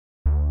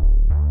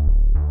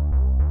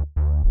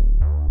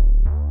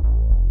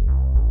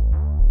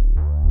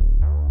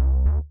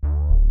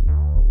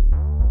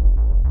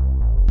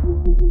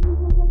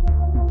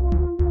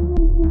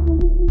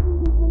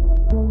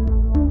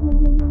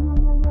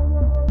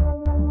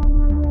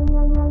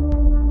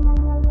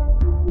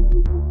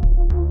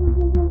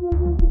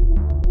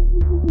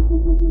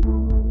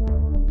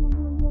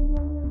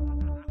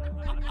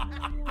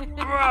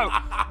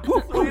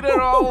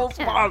girls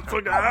once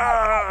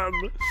again.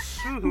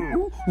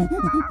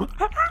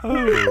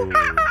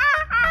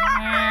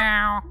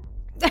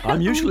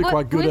 I'm usually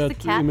quite good who's the at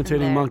cat in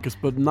imitating there? monkeys,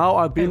 but now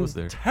I've been was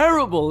there.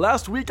 terrible.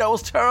 Last week I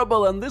was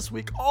terrible, and this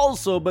week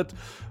also. But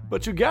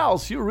you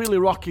gals, you're really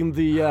rocking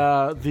the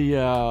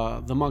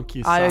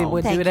monkey sound. I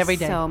would Thank do it every you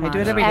day. so I much. do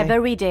it every day.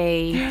 Every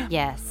day.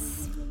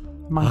 Yes.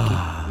 Monkey.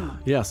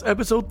 Yes,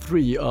 episode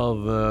 3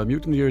 of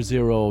Mutant Year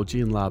Zero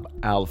Gene Lab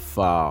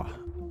Alpha,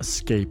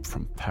 Escape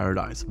from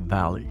Paradise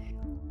Valley.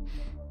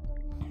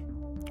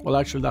 Well,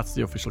 actually, that's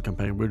the official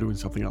campaign. We're doing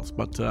something else,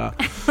 but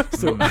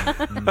still.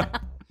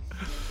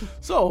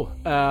 So,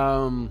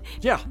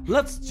 yeah,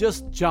 let's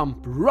just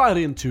jump right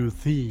into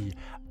the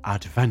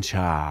adventure.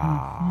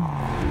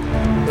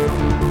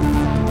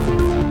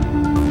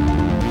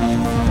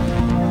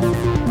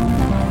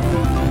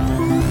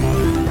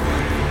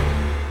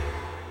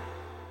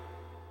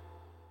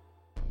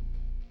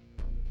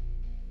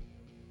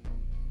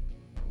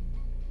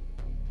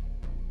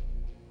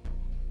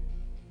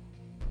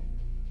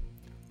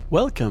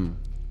 Welcome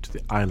to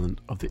the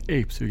Island of the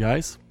Apes, you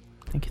guys.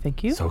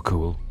 Thank you. So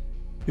cool.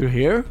 You're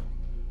here.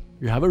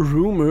 You have a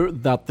rumor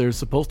that there's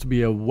supposed to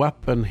be a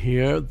weapon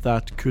here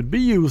that could be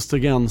used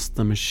against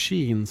the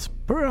machines,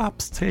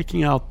 perhaps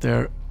taking out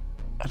their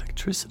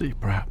electricity,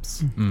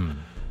 perhaps.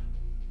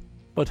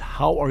 But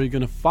how are you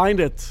going to find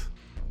it?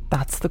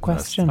 That's the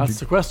question. That's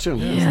the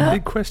question. It's a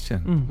big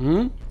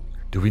question.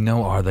 Do we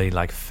know, are they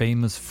like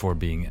famous for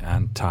being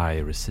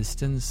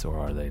anti-resistance, or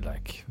are they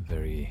like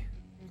very...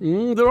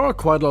 There are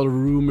quite a lot of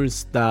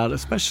rumors that,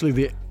 especially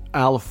the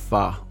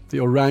Alpha, the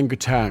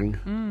orangutan,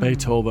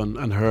 Beethoven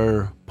and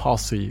her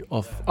posse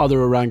of other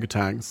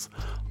orangutans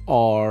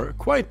are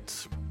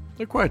quite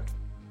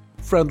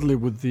friendly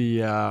with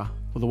the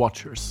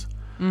Watchers,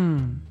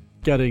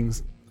 getting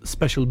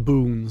special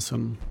boons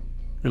and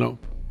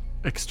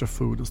extra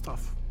food and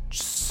stuff.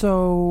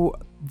 So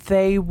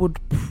they would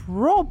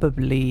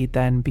probably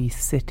then be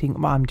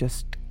sitting, I'm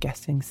just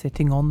guessing,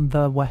 sitting on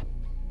the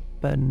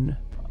weapon.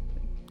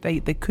 They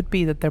could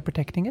be that they're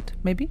protecting it,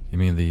 maybe? You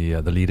mean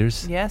the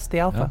leaders? Yes, the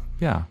Alpha.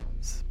 Yeah,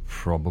 it's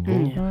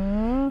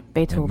probable.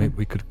 Beethoven. Maybe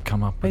we could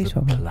come up with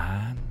Beethoven. a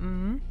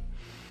plan.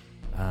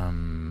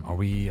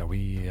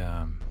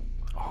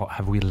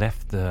 Have we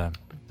left the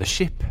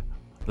ship,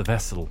 the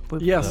vessel?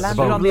 Yes,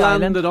 landed we've on the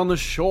island. landed on the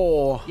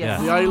shore,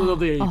 Yes. the Island of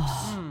the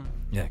Apes.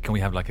 Yeah, can we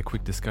have like a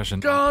quick discussion?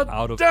 God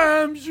out of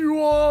damn you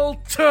all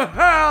to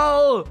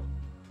hell!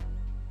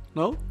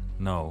 No?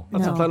 No.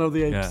 That's No. the Planet of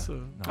the Apes. Yeah.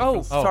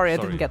 Oh, sorry, I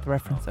sorry. didn't get the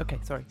reference. Okay,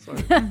 sorry.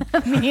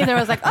 Me neither. I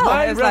was like, oh.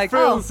 My it's like,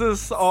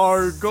 references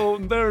are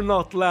going. They're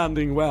not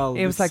landing well.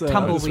 It was this, like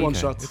tumbleweed. this one Okay,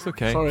 shot. it's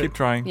okay. Sorry. Keep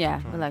trying.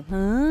 Yeah. We're like,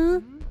 huh?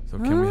 So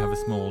can we have a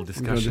small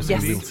discussion?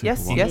 Yes, maybe?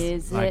 yes, One. yes.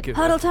 Is Like, it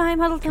huddle time,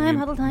 huddle can time, we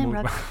huddle time?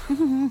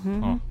 move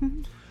Right.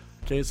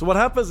 Okay, so what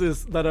happens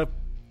is that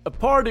a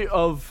party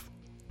of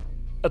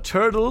a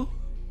turtle,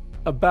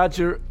 a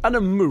badger, and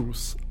a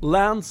moose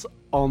lands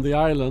on the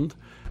island,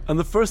 and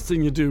the first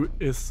thing you do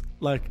is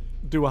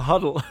do a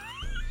huddle.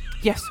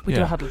 Yes, we do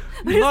Yeah. a huddle.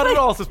 Not at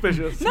all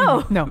suspicious.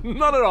 No. No.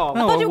 Not at all.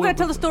 I thought you were going to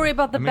tell the story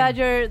about the I mean-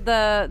 badger,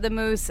 the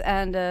moose,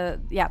 and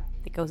yeah,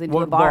 it goes into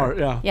What a bar.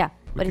 bar, yeah.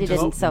 But can he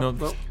just- didn't. So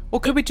No. Or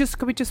could we just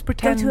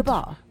pretend to a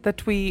bar.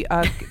 that we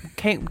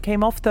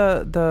came off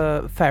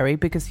the ferry,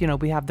 because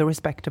we have the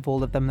respect of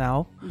all of them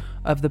now,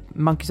 of the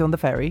monkeys on the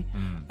ferry,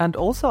 and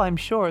also I'm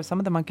sure some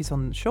of the monkeys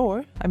on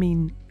shore. I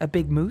mean, a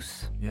big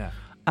moose, Yeah.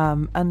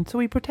 and so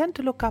we pretend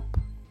to look up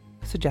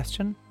a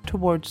suggestion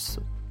towards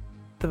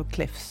the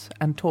cliffs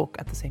and talk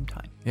at the same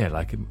time. Yeah,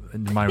 like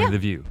admiring the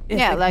view. Yes,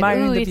 yeah, like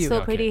admiring ooh, the it's view.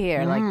 so pretty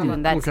here, like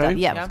doing that okay. stuff.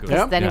 Yeah, Yeah.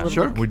 because then Yeah, it would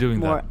sure. look We're doing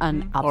more that.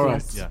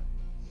 unobvious. All Yeah.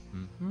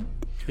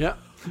 Yeah,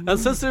 and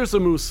since there's a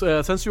moose,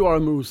 since you are a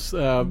moose,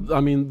 I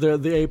mean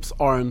the apes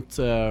aren't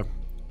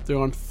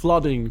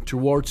flooding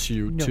towards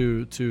you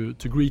to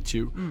greet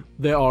you.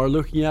 They are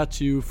looking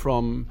at you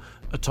from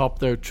atop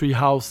their tree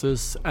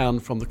houses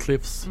and from the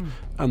cliffs,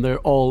 and they're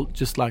all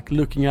just like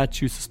looking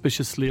at you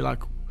suspiciously,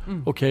 like,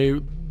 okay,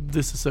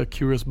 this is a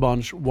curious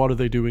bunch. What are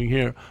they doing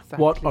here?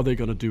 What Exactly. are they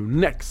gonna do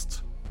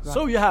next?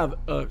 So you have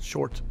a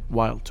short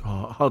while to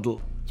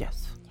huddle.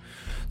 Yes.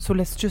 So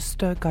let's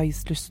just,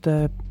 guys, just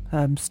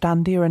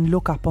stand here and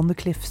look up on the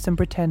cliffs and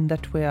pretend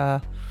that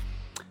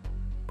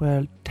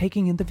we're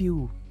taking in the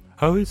view.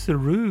 Oh, it's a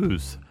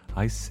ruse.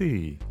 I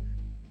see.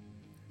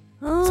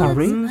 Oh,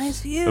 Sorry? that's a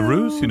nice view. A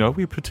ruse,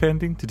 we're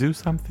pretending to do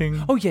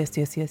something. Oh, yes,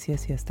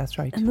 that's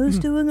right. A moose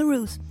doing a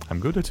ruse. I'm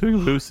good at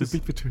doing ruses.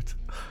 Beat me to it.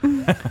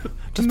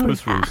 Just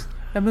moose ruse.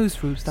 A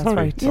moose ruse, that's Sorry,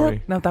 right.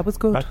 sorry. No, that was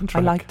good. Back on I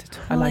track. liked it.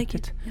 I liked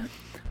it. Yeah.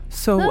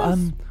 So,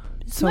 Nice.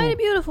 It's so mighty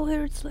beautiful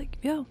here. It's like,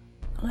 yeah.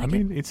 I like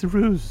it. It's a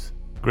ruse,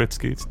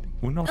 Gretzky.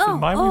 We're not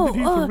admiring the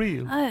view for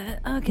real.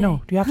 Okay.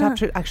 no, you have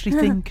to actually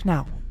think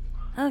now.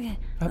 Okay.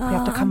 We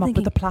have to come up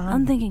with a plan.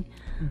 I'm thinking.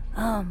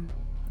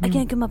 I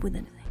can't come up with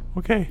anything.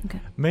 Okay. Okay.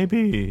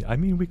 Maybe,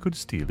 we could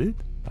steal it.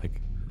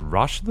 Like,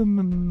 rush them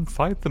and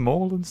fight them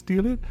all and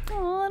steal it.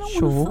 Oh, I don't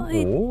Sure. want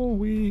to fight. Or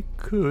we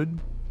could...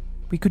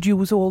 We could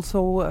use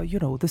also,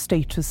 the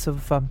status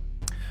of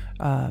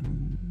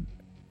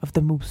of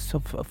the moose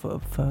of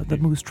the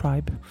moose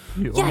tribe.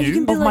 Yeah, you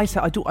can be Of like,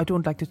 myself, I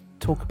don't like to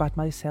talk about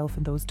myself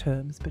in those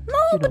terms, but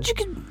no, but you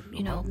can,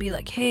 be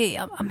like, hey,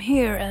 I'm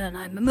here and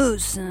I'm a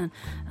moose and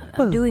I'm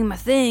Well- doing my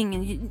thing.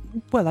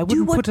 And well, I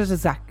wouldn't what- put it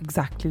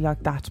exactly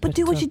like that. but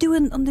do what you do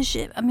on the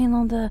ship. I mean,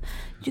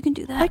 you can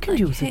do that. I can like,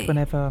 use hey. it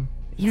whenever.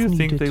 You it's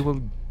think needed. they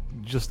will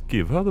just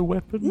give her the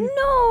weapon?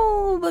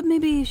 No, but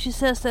maybe she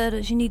says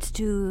that she needs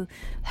to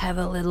have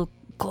a little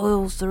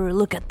closer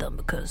look at them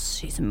because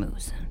she's a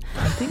moose.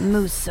 And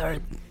moose are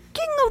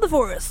king of the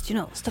forest,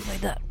 stuff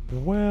like that.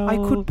 Well,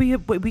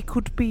 We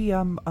could be.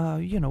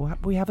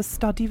 We have a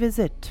study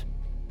visit.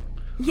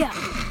 Yeah,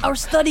 our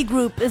study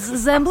group is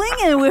assembling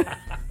and we're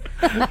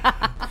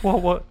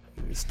What?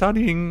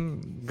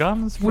 Studying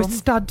guns? We're from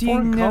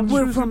studying. foreign we're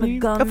countries, from you a mean?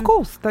 gun. Of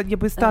course,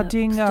 we're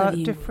studying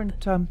studying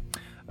different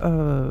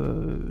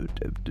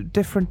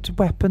different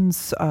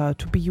weapons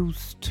to be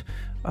used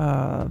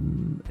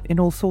in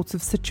all sorts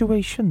of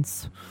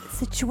situations.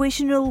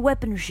 situational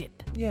weaponship.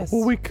 Yes.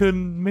 Or we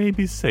can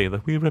maybe say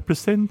that we're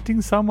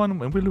representing someone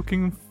when we're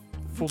looking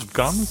for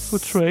guns for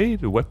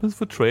trade, or weapons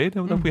for trade,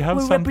 and that we have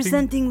We're something.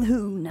 representing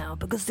who now?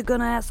 Because they're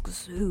gonna ask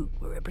us who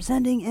we're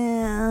representing,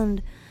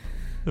 and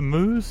The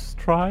Moose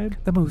tribe.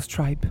 The Moose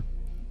tribe.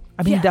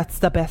 I mean, Yeah. that's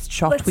the best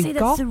shot let's say we've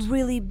that's got. a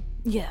really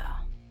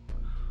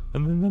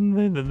And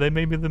then they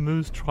maybe the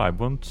Moose tribe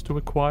wants to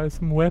acquire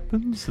some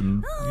weapons,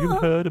 and you've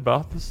heard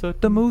about the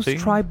certain The Moose thing.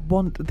 tribe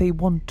want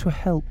to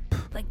help.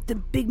 like the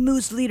big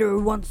moose leader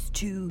wants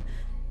to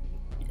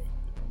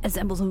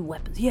assemble some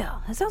weapons. Yeah,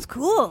 that sounds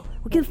cool.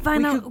 We can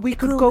find We out. could- we a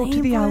could cool go to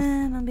name the for Alpha.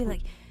 them and be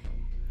like,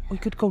 We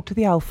could go to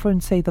the Alpha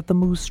and say that the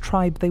Moose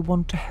tribe, they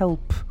want to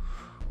help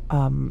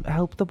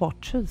the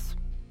Watchers.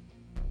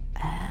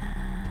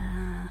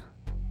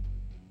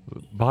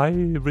 By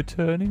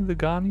returning the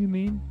gun, you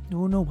mean?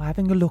 No,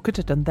 having a look at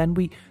it, and then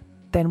we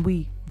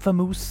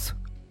vamoose,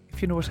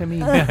 if you know what I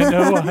mean.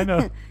 I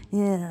know.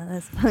 yeah,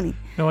 that's funny.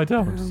 No, I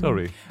don't.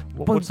 Sorry.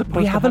 Well, What's supposed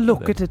we to have a happen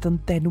look then? at it, and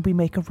then we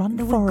make a run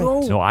Then we for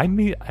go. it. No, I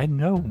mean, I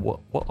know.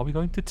 What are we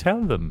going to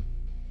tell them?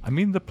 I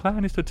mean, the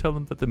plan is to tell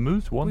them that the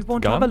Moose wants We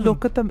want the to gun. have a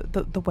look at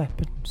the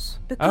weapons.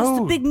 Because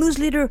the Oh. big moose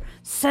leader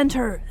sent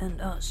her and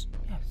us.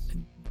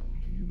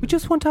 We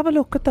just want to have a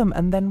look at them,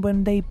 and then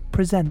when they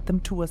present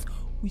them to us,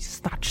 we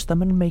snatch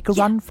them and make a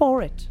Yeah. run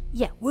for it.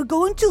 Yeah, we're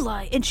going to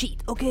lie and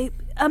cheat. Okay,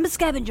 I'm a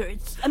scavenger.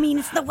 It's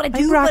not what I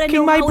do, I'm but I racking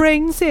know my how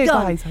brains it's here,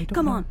 done. guys. I don't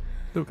Come know. on.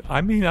 Look,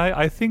 I mean,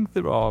 I think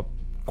there are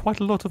quite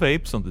a lot of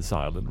apes on this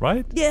island,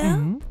 right? Yeah,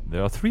 Mm-hmm.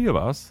 There are 3 of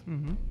us.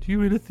 Do you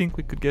really think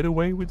we could get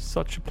away with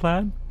such a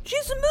plan?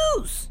 she's a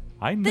moose.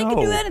 I know. They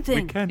can do anything.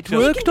 We can't It just.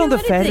 worked They can on do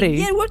the anything. ferry.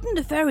 Yeah, it worked on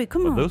the ferry.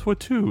 Come But on. those were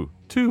two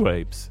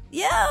apes.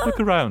 Yeah. Look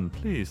around,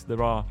 please.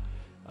 There are.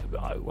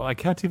 I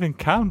can't even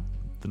count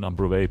the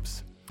number of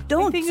apes. I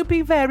Don't. think you're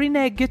being very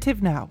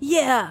negative now.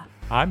 Yeah.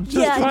 I'm just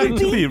Yeah, trying you're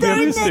to be being very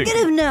realistic.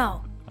 negative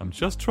now. I'm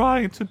just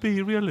trying to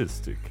be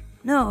realistic.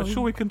 No. I'm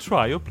sure we can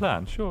try your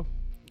plan. Sure.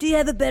 Do you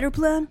have a better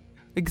plan?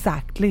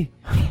 Exactly.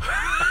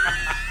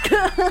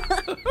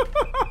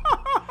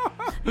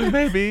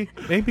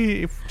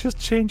 Maybe if just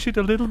change it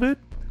a little bit.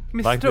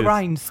 Mr. Like this.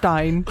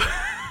 Einstein.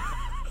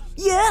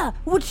 Yeah,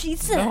 what she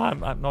said. No,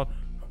 I'm not.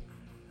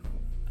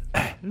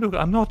 Look,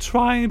 I'm not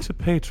trying to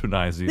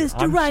patronize you.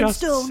 Mr. I'm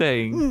Rhinestone. just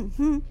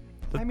saying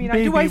that I mean,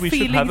 maybe I do have we should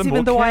have feelings a more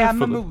even though I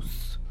am a careful-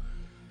 moose.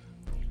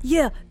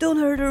 Yeah, don't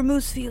hurt her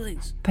moose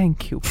feelings.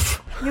 Thank you.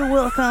 You're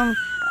welcome.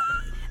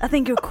 I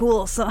think you're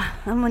cool, so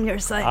I'm on your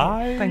side.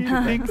 I Thank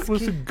you. think it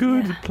was a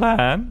good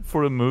plan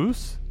for a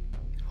moose.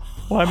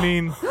 Well, I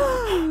mean,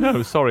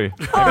 no, sorry.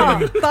 I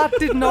mean, That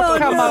did not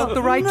come out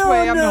the right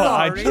way. I'm no.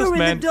 I sorry. just You're in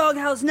meant- the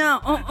doghouse now.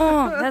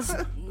 That's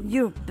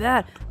you're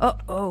bad.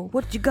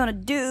 What you gonna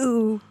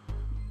do?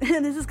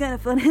 This is kind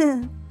of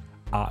fun.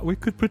 we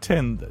could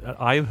pretend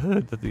that I've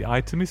heard that the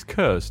item is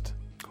cursed.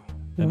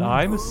 And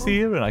I'm a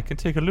seer and I can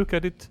take a look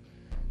at it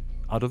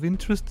out of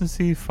interest and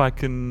see if I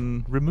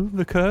can remove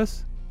the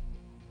curse.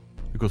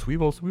 Because we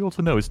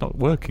also know it's not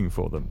working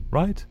for them,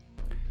 right?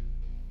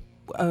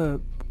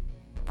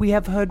 We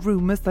have heard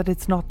rumors that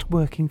it's not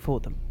working for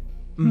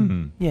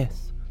them.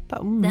 Yes.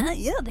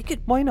 Yeah, they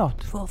could Why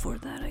not? fall for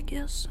that, I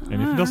guess.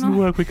 And if it doesn't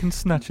work, we can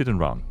snatch it and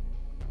run.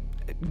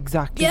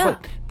 Exactly. Yeah.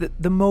 But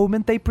the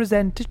moment they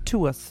present it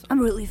to us, I'm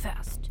really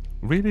fast.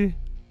 Really?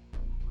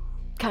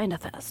 Kinda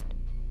fast.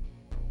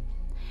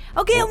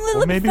 Okay, I'm a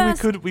little Or bit maybe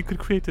fast. we could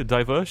create a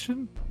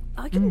diversion.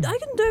 I can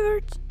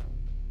divert.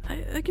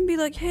 I can be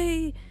like,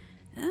 hey,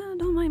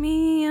 don't mind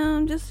me.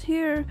 I'm just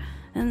here,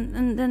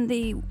 and then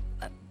they.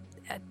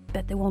 I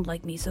bet they won't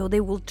like me, so they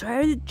will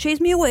try to chase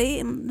me away,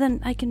 and then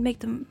I can make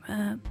them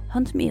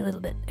hunt me a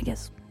little bit. I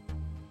guess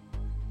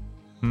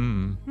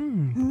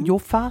you're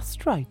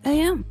fast, right? I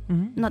am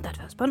not that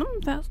fast, but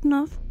I'm fast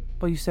enough.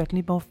 But you're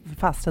certainly more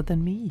faster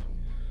than me.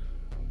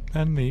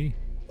 And me.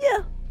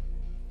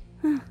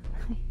 Yeah.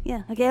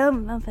 Yeah. Okay,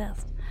 I'm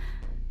fast.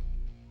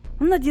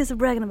 I'm not just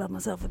bragging about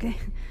myself. Okay.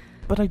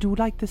 But I do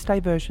like this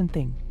diversion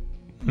thing.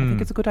 I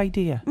think it's a good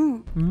idea.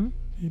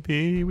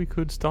 Maybe we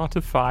could start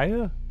a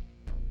fire?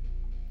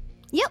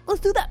 Yeah, let's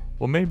do that.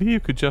 Or maybe you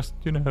could just,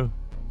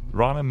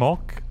 run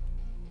amok.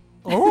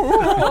 Oh!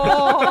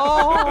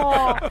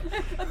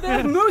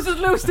 The moose is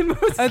loose. The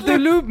moose.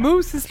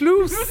 Moose is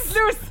loose. Moose is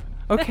loose.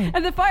 Okay.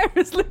 And the fire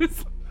is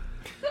loose.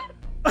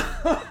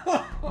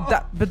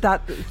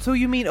 So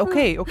you mean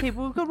okay?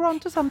 We'll go on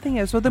to something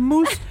else. So the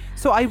moose.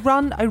 So I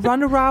run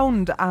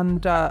around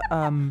and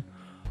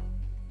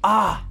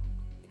I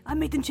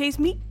make them chase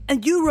me,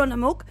 and you run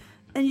amok,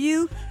 and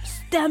you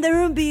stand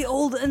there and be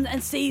old and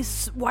say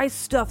wise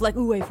stuff like,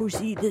 "Ooh, I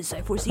foresee this,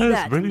 I foresee That's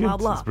that," brilliant. blah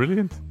blah. That's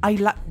brilliant.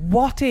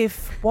 What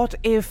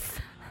if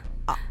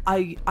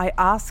I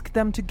ask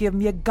them to give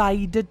me a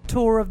guided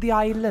tour of the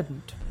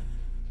island,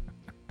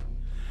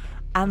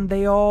 and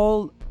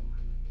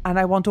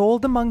I want all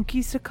the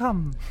monkeys to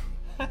come,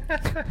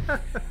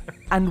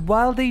 and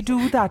while they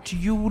do that,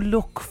 you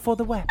look for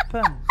the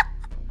weapon.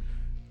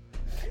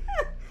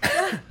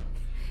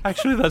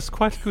 Actually, that's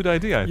quite a good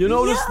idea. You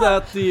notice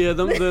that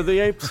the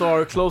apes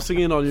are closing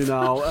in on you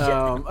now,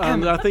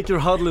 and I think your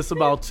huddle is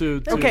about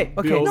to Okay.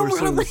 be over No, we're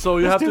soon. really- So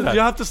you Let's do that.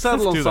 have to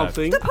settle Let's on do that.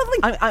 something. Stop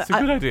huddling. It's a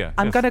good idea.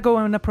 I'm yes. gonna go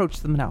and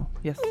approach them now.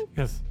 Yes.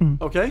 Yes.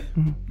 Okay,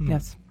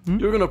 Yes.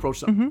 you're gonna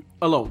approach them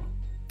alone.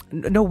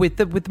 No,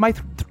 with my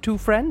two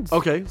friends.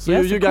 Okay, so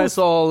Yes, you of guys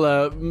course.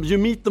 all you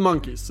meet the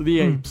monkeys,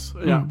 the apes,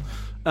 yeah,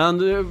 and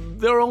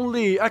there are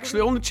only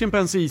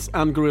chimpanzees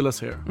and gorillas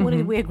here. What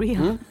did we agree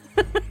on?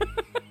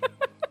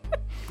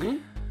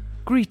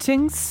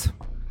 Greetings.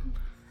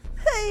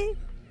 Hey.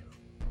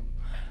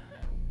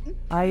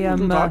 I am.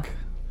 Guten Tag.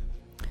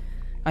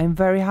 I'm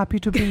very happy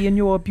to be in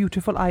your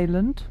beautiful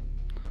island.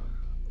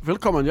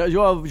 Welcome,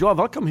 you are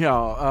welcome here.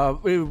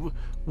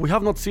 We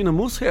have not seen a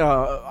moose here,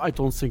 I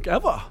don't think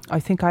ever. I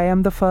think I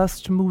am the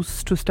first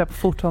moose to step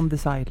foot on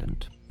this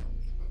island.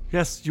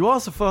 Yes, you are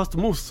the first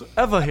moose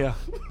ever here.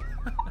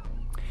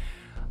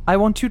 I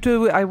want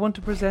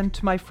to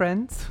present my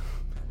friends.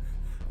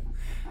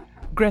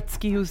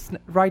 Gretzky, who's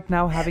right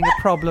now having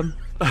a problem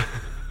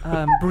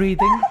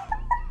breathing.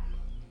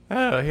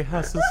 He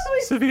has a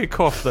severe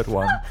cough, that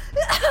one.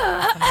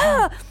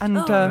 And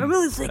I'm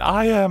really sick.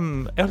 I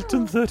am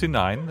Elton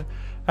 39.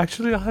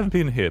 Actually, I haven't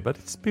been here, but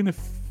it's been a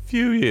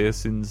few years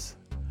since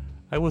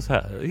I was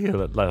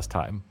here last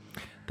time.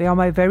 they are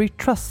my very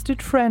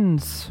trusted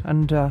friends,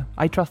 and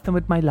I trust them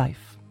with my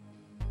life.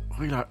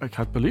 Really, I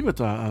can't believe it.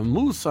 A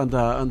moose and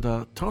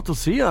a turtle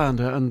sea and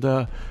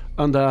a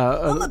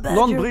badger.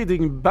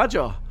 non-breeding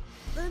badger.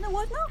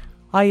 What now?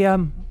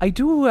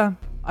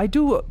 I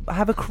do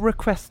have a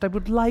request. I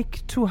would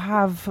like to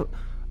have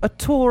a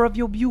tour of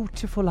your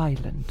beautiful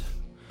island.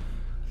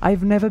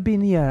 I've never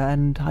been here,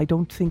 and I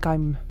don't think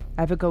I'm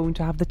ever going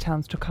to have the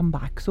chance to come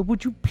back. So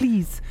would you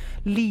please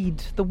lead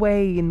the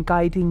way in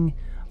guiding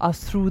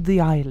us through the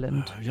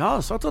island? Yeah,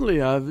 certainly.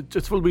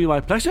 It will be my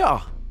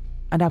pleasure.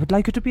 And I would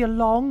like it to be a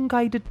long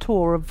guided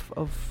tour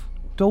of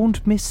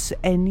don't miss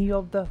any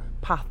of the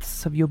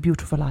paths of your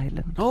beautiful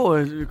island.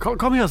 Oh,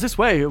 come here this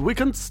way. We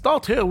can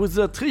start here with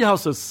the tree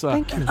houses.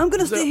 Thank you. I'm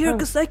gonna stay here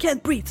because I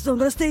can't breathe, so I'm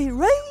gonna stay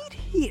right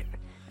here.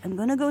 I'm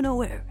gonna go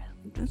nowhere.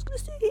 I'm just gonna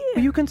stay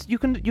here. You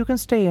can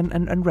stay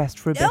and rest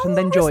for a bit and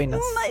then I'm join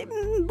us.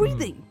 resting my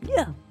breathing.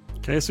 Yeah.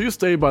 Okay, so you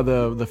stay by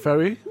the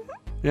ferry.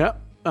 Yeah,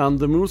 and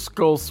the moose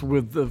goes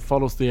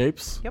follows the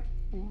apes. Yep.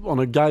 On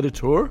a guided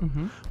tour.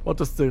 What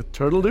does the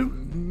turtle do?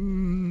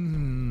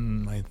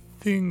 I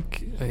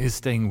think he's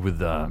staying with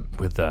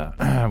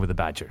the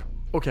badger.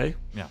 Okay.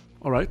 Yeah.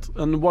 All right.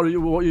 And what are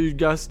you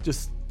guys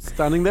just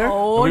standing there?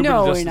 Oh we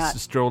no, were we're just not.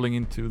 strolling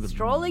into the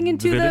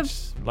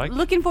Village, like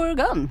looking for a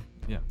gun.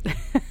 yeah.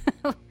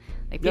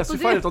 Like Yes, people you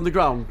do. find it on the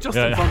ground, just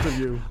Yeah, in yeah. front of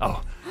you.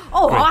 Oh,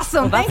 Oh,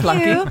 awesome! That's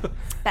Thank you. lucky.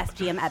 Best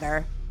GM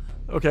ever.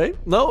 Okay.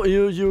 Now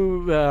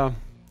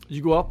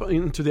you go up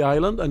into the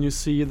island and you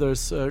see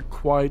there's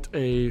quite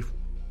a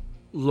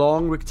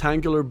long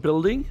rectangular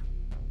building,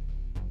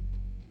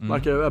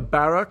 like a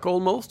barrack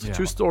almost, Yeah.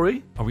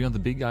 2-story are we on the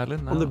big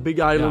island now? on the big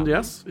island.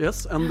 Yeah.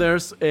 Yes. And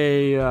there's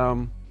a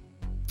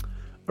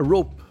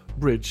rope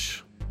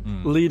bridge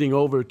leading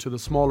over to the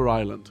smaller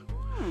island,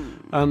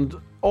 and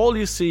all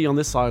you see on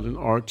this island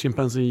are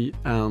chimpanzee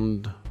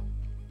and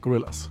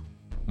gorillas.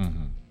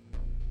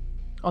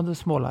 On the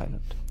small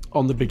island.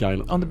 On the big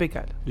island. On the big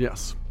island.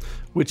 Yes,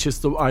 which is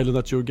the island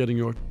that you're getting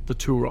the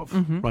tour of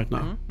right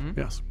now.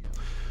 Yes,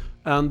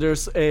 and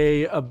there's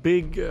a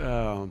big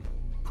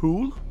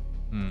pool,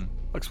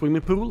 like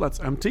swimming pool that's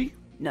empty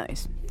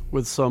Nice.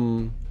 with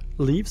some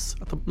leaves.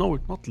 No,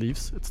 not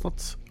leaves. It's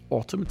not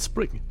autumn. It's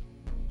spring.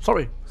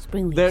 Sorry,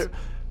 Spring leaves. there.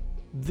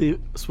 The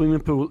swimming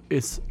pool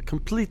is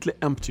completely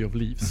empty of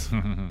leaves.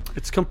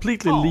 It's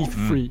completely leaf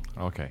free.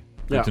 Okay.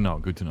 Yeah. Good to know.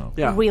 Good to know.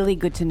 Yeah. Really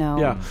good to know.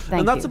 Yeah, Thank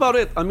and that's you. about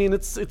it. I mean,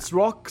 it's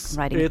rocks,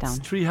 Writing it it's down.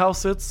 tree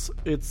houses,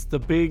 it's the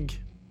big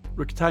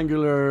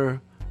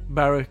rectangular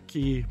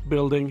barracky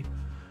building,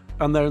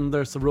 and then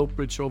there's a rope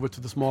bridge over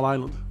to the small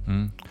island.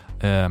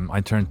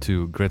 I turn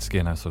to Gretzky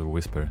and I sort of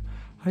whisper,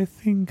 I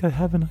think I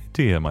have an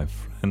idea, my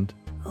friend.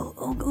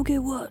 Oh, okay,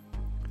 what?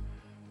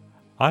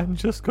 I'm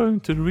just going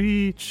to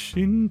reach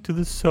into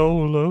the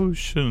soul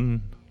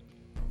ocean,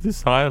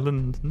 this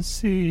island, and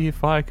see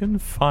if I can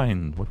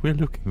find what we're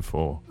looking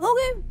for.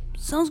 Okay,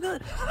 sounds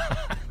good.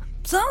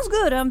 Sounds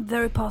good. I'm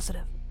very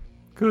positive.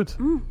 Good.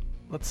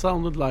 That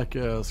sounded like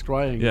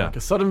scrying, Yeah. like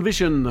a sudden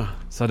vision.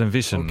 Sudden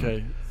vision.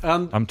 Okay,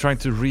 and I'm trying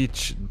to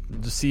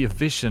see a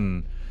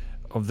vision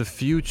of the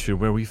future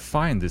where we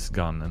find this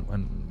gun,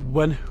 and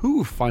when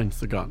who finds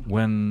the gun?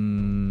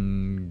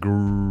 when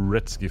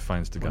Gretzky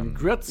finds the When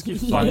gun. Gretzky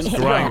Yeah. finds the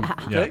Scrying.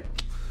 gun. Yeah. Okay,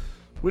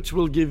 which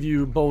will give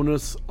you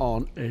bonus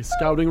on a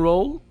scouting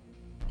roll.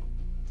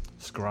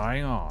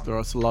 Scrying on.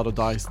 There's a lot of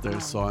dice there,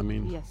 so I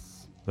mean,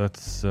 Yes.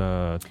 That's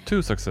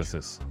 2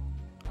 successes.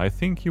 I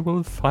think you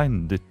will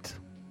find it.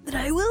 That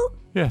I will?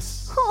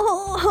 Yes.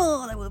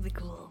 Oh, that will be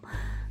cool.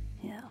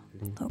 Yeah.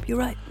 Hope you're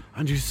right.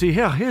 and you see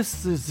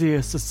here's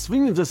the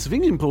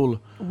swimming pool,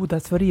 Oh,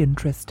 that's very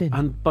interesting.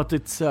 but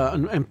it's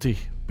empty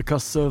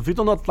because we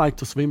do not like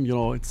to swim. You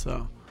know, it's.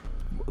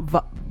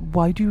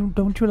 Why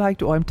don't you like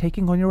to? Oh, I'm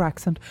taking on your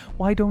accent.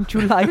 Why don't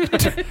you like?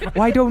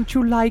 Why don't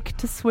you like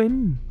to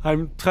swim?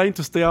 I'm trying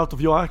to stay out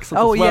of your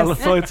accent Oh, as well,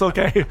 yes. so it's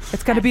okay.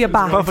 It's going to be a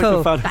Perfectly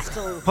battle. fine.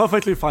 Battle.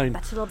 Perfectly fine.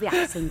 Battle of the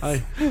accents.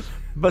 Aye.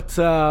 But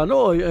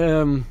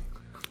no,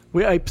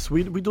 we apes,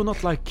 we do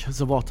not like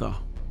the water.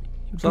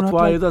 do not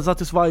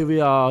That is why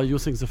we are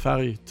using the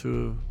ferry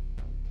to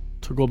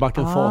go back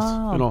and forth.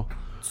 Ah. You know.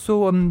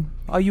 So,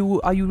 are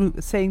you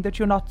saying that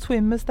you're not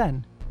swimmers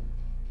then?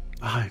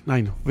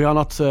 Nein, we are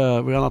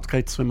not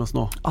great swimmers.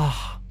 No,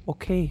 Ah,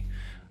 okay.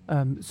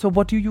 So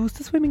what do you use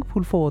the swimming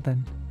pool for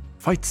then?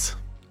 fights.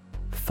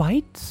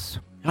 Fights?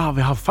 Yeah,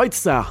 we have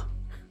fights there.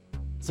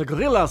 The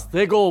gorillas,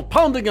 they go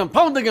pounding and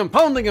pounding and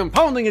pounding and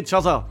pounding each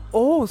other.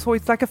 Oh, so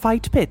it's like a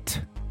fight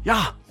pit.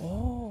 Yeah.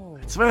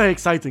 It's very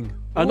exciting.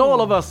 And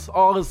all of us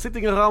are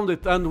sitting around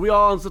it, and we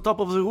are on the top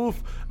of the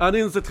roof and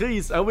in the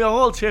trees, and we are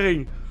all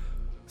cheering.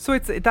 So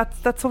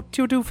that's what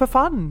you do for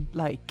fun,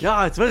 like.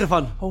 Yeah, it's very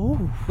fun. Oh,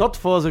 Not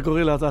for the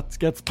gorilla that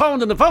gets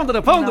pounded and pounded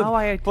and pounded,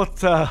 No, but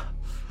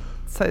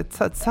so it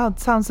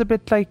sounds a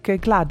bit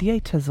like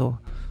gladiators, or.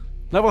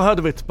 never heard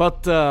of it.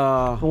 But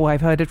Oh,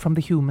 I've heard it from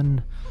the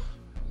human,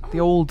 the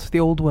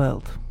old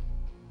world.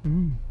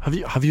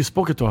 have you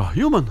spoken to a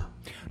human?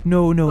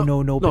 No.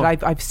 But no.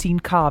 I've seen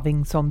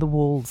carvings on the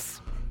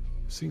walls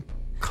Seen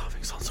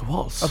carvings on the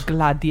walls. of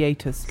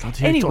gladiators.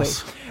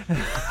 Gladiators.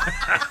 Anyway,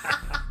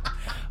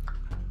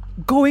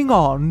 going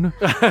on.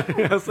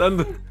 Yes, and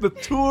the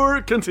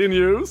tour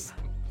continues.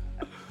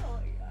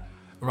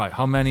 Right.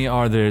 How many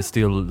are there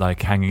still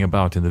like hanging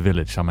about in the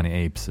village? How many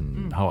apes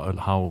and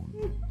how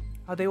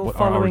Are they all what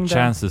are our following them?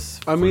 chances?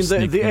 I for mean, the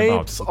sneaking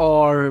about? apes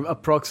are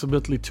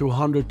approximately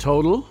 200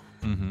 total,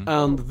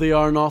 and they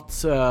are not.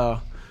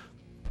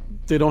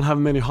 They don't have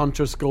many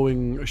hunters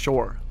going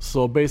ashore.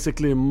 So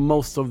basically,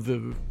 most of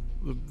the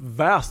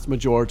vast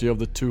majority of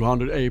the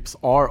 200 apes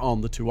are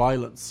on the 2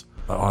 islands.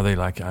 Are they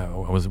like? I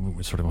was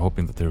sort of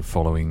hoping that they're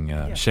following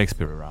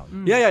Shakespeare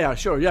around. Yeah,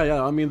 sure.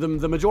 Yeah. I mean,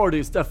 the majority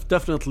is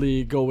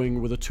definitely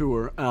going with a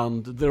tour,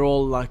 and they're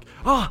all like,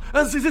 and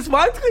this is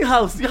my tree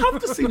house. You have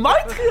to see my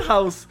tree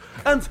house.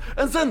 And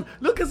then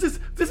look at this.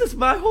 This is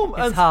my home.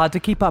 It's and hard to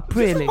keep up, this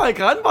really. is my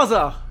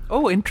grandmother.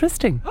 Oh,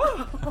 interesting.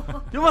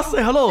 You must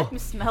say hello.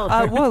 Smell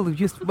her. Well,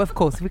 of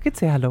course, we could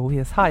say hello.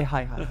 Yes, hi.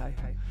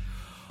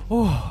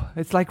 Oh,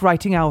 it's like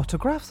writing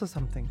autographs or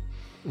something.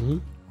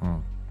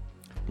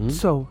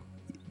 So,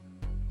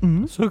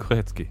 So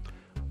Gretzky,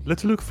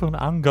 let's look for an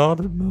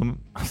unguarded moment.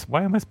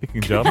 Why am I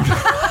speaking German?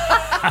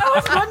 I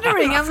was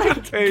wondering. I'm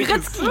like,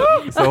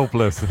 Gretzky. It's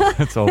hopeless.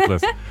 It's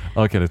hopeless.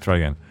 Okay, let's try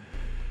again.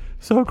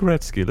 So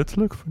Gretzky, let's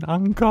look for an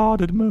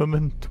unguarded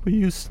moment where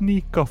you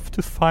sneak off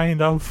to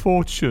find our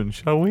fortune,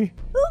 shall we?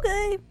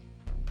 Okay.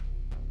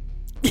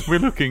 We're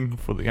looking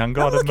for the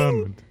unguarded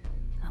moment.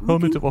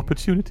 Moment of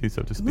opportunity,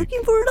 so to I'm speak.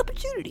 looking for an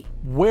opportunity.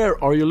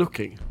 Where are you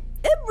looking?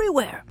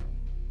 Everywhere.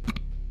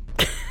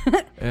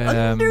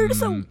 Under the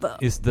sofa.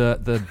 Is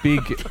the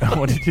big?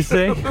 What did you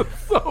say?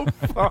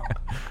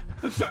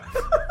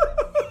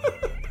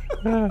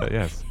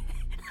 Yes.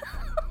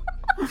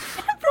 There's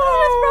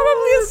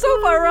probably a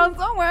sofa around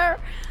somewhere.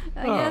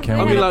 I guess Can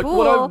they I we- have mean, a like pool.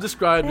 what I've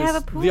described They have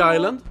is a pool. the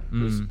island,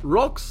 there's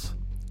rocks,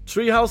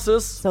 tree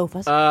houses,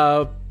 Sofas.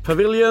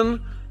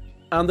 pavilion,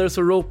 and there's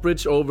a rope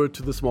bridge over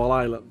to the small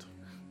island.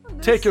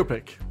 Take your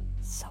pick.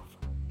 Sofa.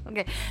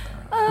 Okay.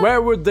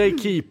 Where would they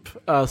keep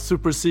a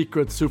super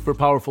secret, super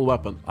powerful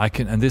weapon? I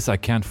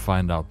can't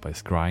find out by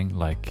scrying.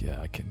 Like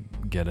I can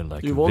get it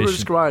like. You've a already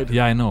vision. scryed.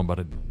 Yeah, I know, but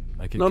I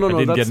No, I didn't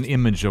get that's- an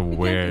image of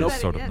where do it's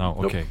that sort of. again. No,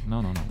 okay,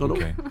 no. No.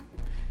 Okay.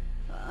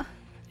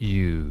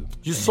 You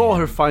saw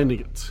her finding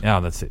it. Yeah,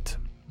 that's it.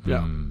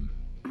 Yeah.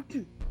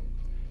 Do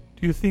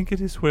you think it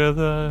is where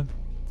the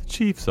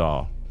chiefs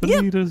are? The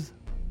Yep. leaders?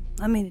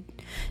 I mean,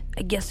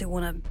 I guess they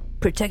want to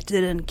protect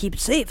it and keep it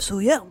safe, so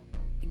yeah.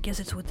 I guess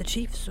it's with the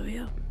chief, so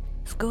yeah.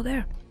 Let's go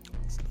there.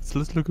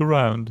 Let's look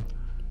around.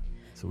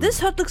 So This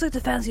hut looks like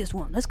the fanciest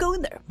one. Let's go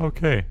in there.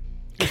 Okay.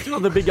 Still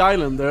on the big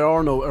island, there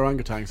are no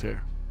orangutans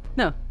here.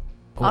 No.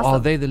 Oh, Awesome. are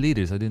they the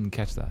leaders? I didn't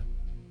catch that.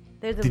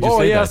 They're the Did you Oh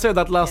say yeah, that? I said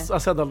that last. I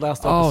said that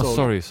last Oh,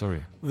 episode.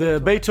 sorry.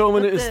 The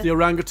Beethoven But is the- the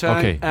orangutan,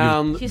 Okay, you-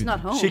 and She's not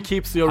home. she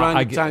keeps the I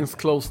orangutans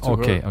close to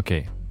her.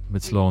 Okay. A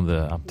bit slow on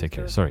the uptake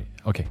here. Sorry.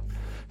 Okay.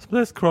 So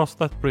let's cross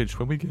that bridge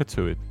when we get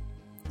to it.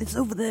 It's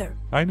over there.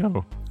 I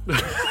know.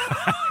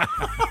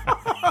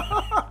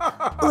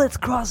 Let's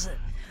cross it.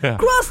 Yeah.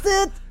 Crossed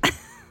it!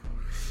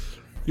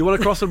 You want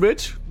to cross the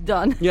bridge?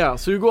 Done. Yeah,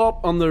 so you go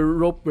up on the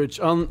rope bridge.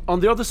 On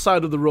the other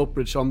side of the rope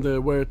bridge, on the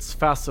where it's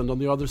fastened, on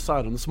the other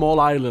side, on the small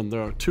island,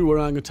 there are 2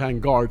 orangutan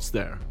guards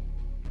there.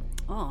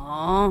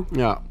 Aww.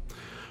 Yeah.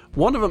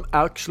 One of them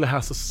actually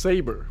has a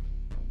saber.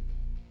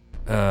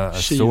 A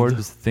Shield.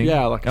 sword thing?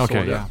 Yeah, like a okay,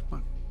 sword, yeah.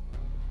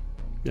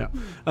 Yeah.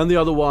 And the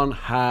other one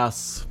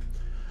has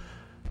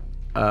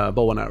a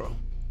bow and arrow.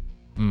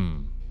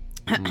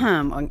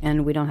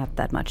 And we don't have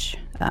that much.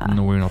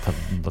 No, we're not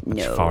having that much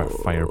No.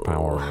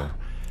 firepower.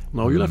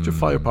 No, you left your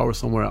firepower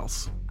somewhere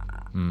else.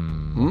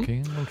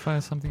 Okay, we'll try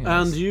something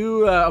else. And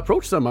you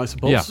approach them, I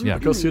suppose. Yeah.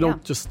 Because you Yeah.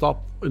 don't just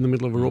stop in the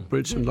middle of a rope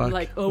bridge and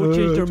like... oh,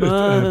 change your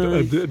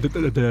mind.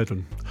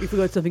 mind. You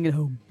forgot something at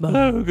home.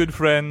 Hello, good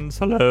friends.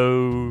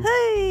 Hello.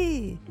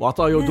 Hey! What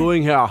are you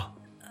doing here?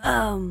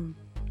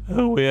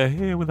 Oh, we are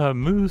here with our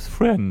moose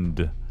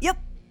friend, Yep.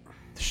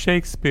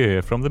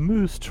 Shakespeare from the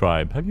Moose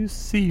Tribe. Have you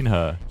seen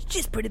her?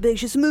 She's pretty big.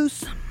 She's a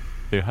moose.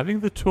 They're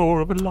having the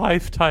tour of a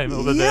lifetime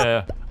over Yep.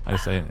 there. I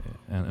say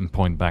and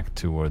point back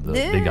toward the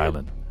There. big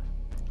island.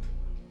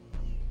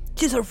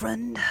 She's our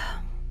friend.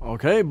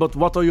 Okay, but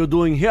what are you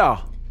doing here?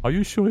 Are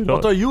you sure you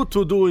What don't? are you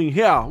two doing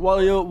here?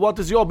 What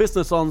is your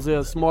business on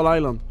the small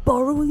island?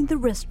 Borrowing the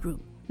restroom.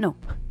 No.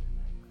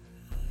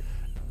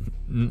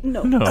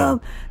 No. no.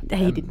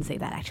 He didn't say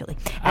that, actually.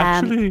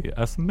 Actually,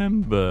 as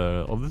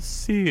member of the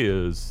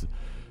Seers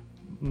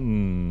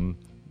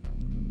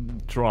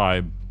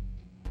tribe,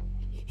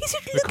 He's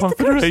here to the look at the curse.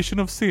 Confederation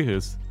of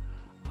Seers,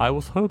 I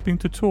was hoping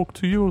to talk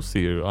to your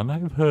Seer, and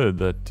I've heard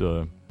that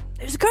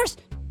There's a curse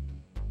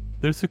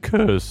there's a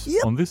curse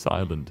Yep. on this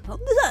island. on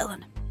this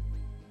island.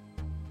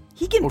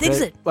 He can fix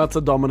Okay, it. that's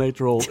a dominate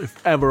roll if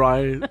ever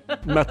I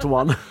met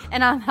one.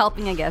 And I'm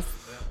helping, I guess.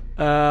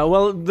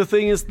 Well, the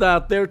thing is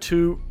that there's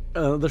 2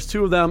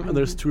 of them and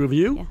there's 2 of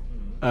you.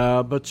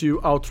 But you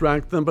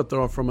outrank them, but they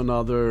are from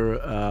another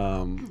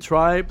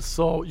tribe.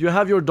 So you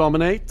have your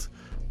dominate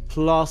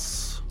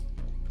plus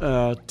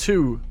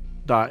 2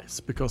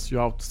 dice because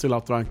you still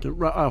outrank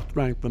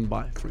them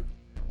by 3.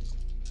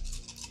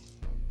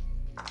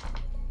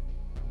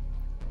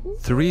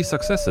 3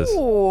 successes.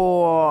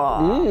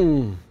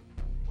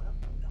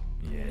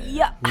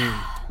 Yeah.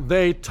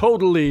 They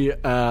totally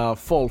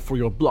fall for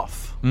your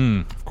bluff.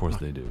 Of course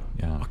they do.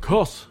 Yeah. Of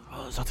course,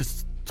 that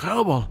is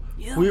terrible.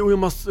 Yeah. We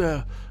must,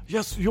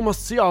 yes, you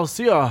must see our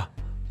seer.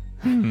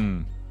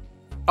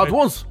 At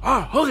once.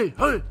 Hurry.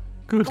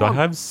 Good, Come I on.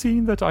 have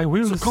seen that. I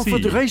will The see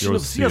Confederation your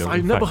of Seers. Seer, I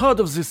in never fact. heard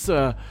of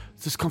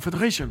this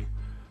confederation.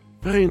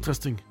 Very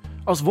interesting.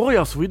 As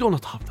warriors, we do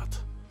not have that.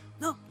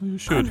 No. You I'm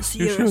should. a You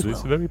seer should. as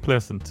It's well. very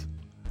pleasant.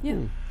 Yeah.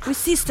 We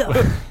see stuff.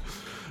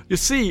 You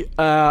see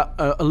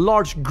a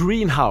large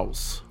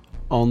greenhouse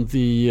on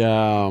the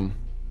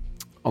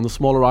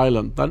smaller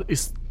island. That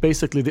is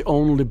basically the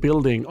only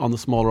building on the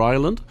smaller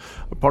island.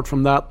 Apart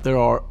from that, there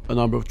are a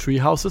number of tree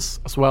houses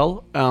as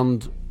well,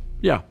 and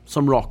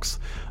some rocks.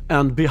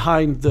 And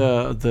behind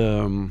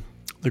the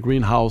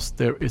greenhouse,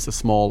 there is a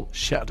small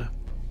shed.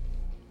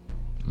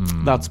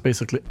 That's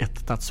basically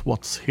it. That's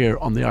what's here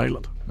on the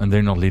island. And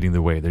they're not leading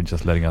the way, they're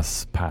just letting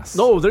us pass.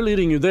 No, they're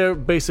leading you. They're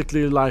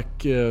basically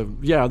like, they're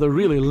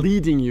really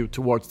leading you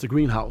towards the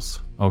greenhouse.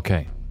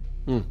 Okay.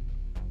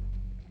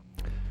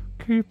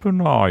 Keep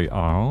an eye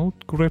out,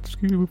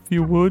 Gretzky, if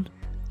you would.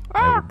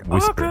 I would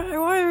whisper. Okay,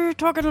 why are you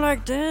talking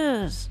like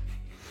this?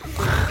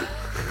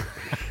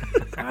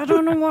 I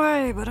don't know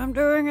why, but I'm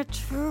doing it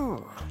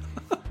too.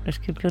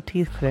 Just keep your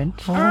teeth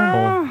clenched.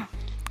 Oh.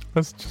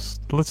 Let's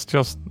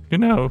just,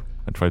 I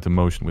try to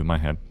motion with my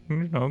hand.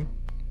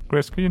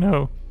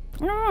 Gretzky,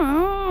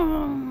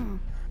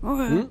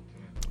 Okay.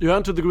 You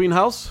enter the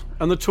greenhouse,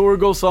 and the tour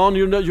goes on.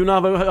 You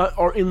now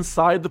are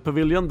inside the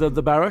pavilion, the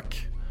barrack,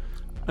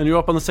 and you're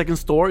up on the second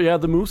story. Yeah,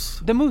 the moose.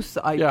 The moose.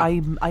 Yeah.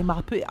 I'm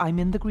up. I'm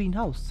in the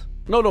greenhouse.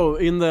 No,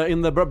 in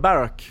the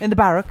barrack In the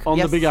barrack. on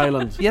yes. the big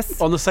island. Yes.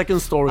 On the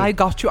second story. I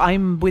got you.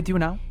 I'm with you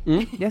now.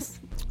 Yes.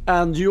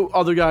 And you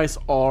other guys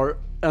are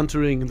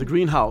entering the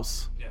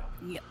greenhouse.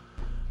 Yeah.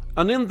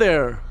 And in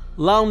there,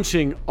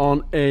 lounging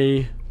on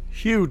a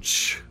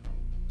huge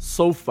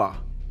sofa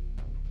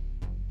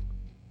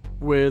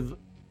with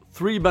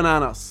 3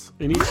 bananas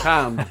in each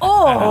hand,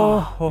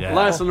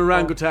 lies an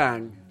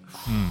orangutan.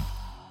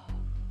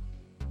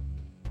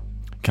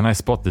 Can I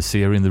spot the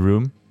seer in the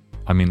room?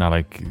 I mean,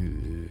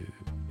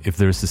 if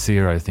there's a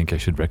seer, I think I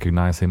should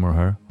recognize him or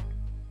her.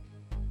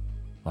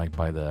 Like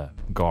by the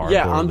garb.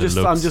 Yeah, or I'm the just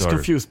looks or-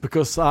 confused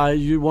because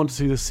you want to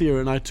see the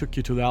seer and I took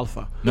you to the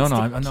alpha. No, It's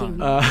I'm the king.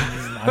 not.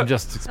 I'm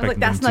just expecting Look,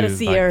 that's them not to, a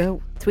seer.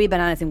 3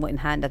 bananas in one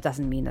hand, that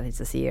doesn't mean that it's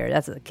a seer.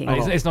 That's a king.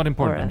 It's not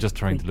important. Or I'm a just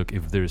trying to queen. look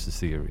if there's a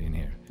seer in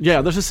here.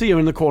 Yeah, there's a seer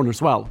in the corner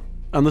as well,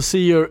 and the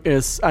seer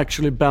is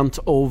actually bent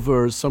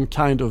over some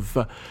kind of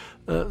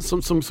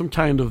some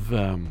kind of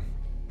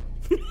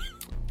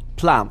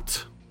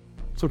plant,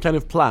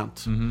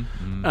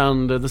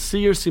 and the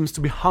seer seems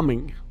to be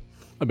humming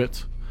a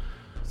bit,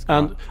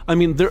 And I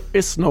mean, there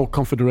is no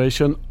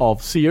confederation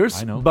of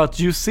seers, I know. but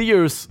you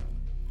seers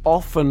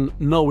often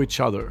know each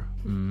other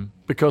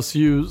because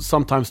you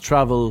sometimes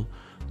travel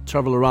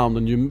around,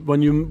 and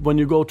when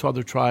you go to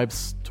other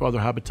tribes, to other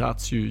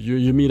habitats,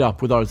 you meet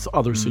up with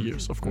other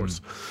seers, of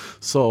course.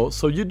 So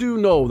you do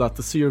know that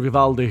the seer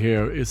Vivaldi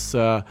here is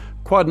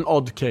quite an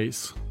odd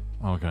case.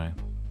 Okay.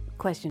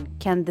 Question: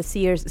 can the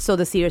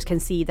seers can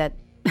see that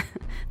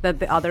that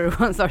the other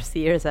ones are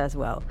seers as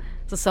well?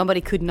 So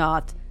somebody could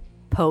not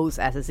pose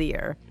as a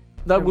seer.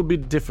 That would be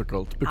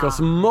difficult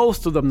because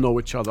most of them know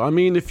each other. I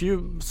mean, if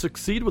you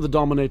succeed with the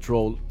dominate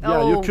role,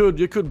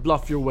 you could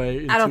bluff your way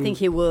into, I don't think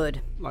he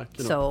would. Like,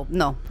 you know. So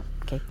no.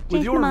 Okay. With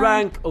Change your my mind.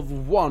 rank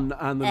of 1,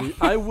 Anthony,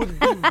 I would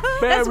be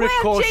very why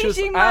I'm cautious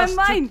changing my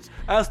mind.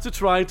 as to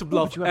try to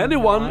bluff you have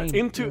anyone 9?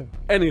 into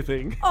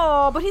anything.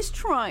 Oh, but he's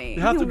trying.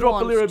 You have to drop a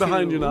wants lyric to.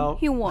 behind you now.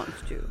 He wants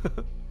to.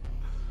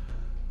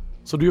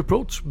 So do you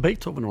approach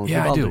Beethoven or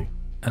Yeah, Vivaldi? I do.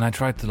 And I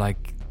try to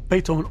like.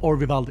 Beethoven or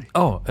Vivaldi?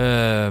 Oh,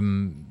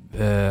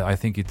 I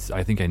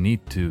think I need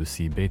to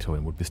see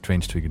Beethoven. It would be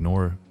strange to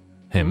ignore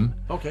him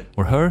Okay.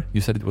 or her.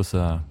 You said it was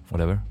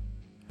whatever.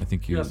 I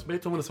think you. Yes,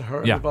 Beethoven is a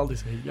her, Yeah. and Vivaldi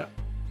is a he. Yeah.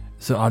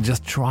 So I'll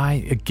just try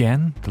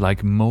again to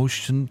like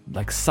motion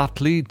like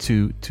subtly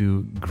to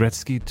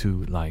Gretzky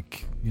to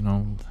like, you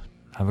know,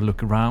 have a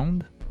look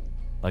around.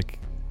 Like,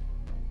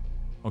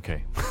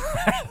 okay.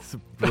 It's a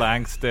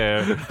blank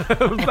stare.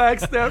 Back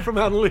stare from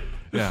Hanley.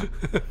 Yeah.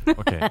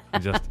 Okay. I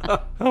just.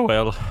 Oh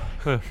well.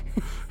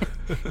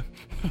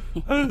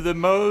 Oh, the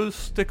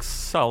most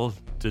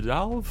exalted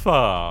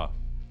Alpha,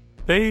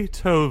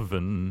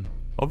 Beethoven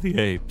of the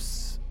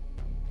Apes.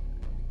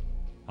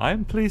 I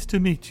am pleased to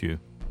meet you.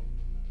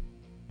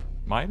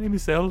 My name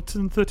is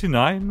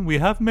Elton39. We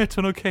have met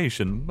on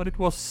occasion, but it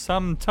was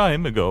some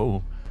time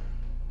ago.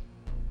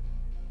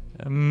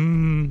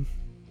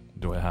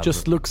 Do I have...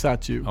 Just looks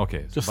at you.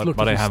 Okay, Just but, look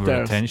but at I you, have her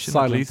stares, attention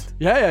silent. at least?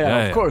 Yeah,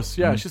 of yeah. course.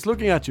 Yeah, Mm. she's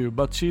looking at you,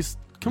 but she's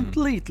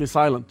completely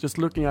silent, just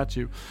looking at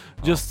you.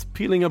 Just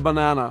peeling a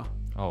banana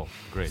Oh,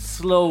 great.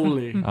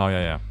 slowly. Oh,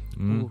 yeah.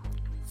 Mm.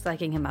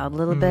 Psyching him out a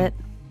little bit.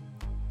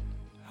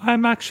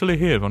 I'm actually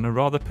here on a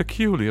rather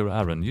peculiar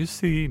errand. You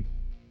see,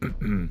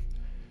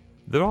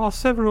 there are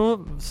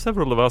several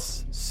of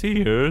us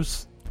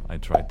seers. I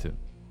tried to.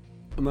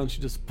 And then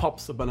she just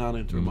pops a banana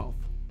into her mouth.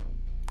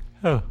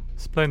 Oh,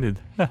 splendid.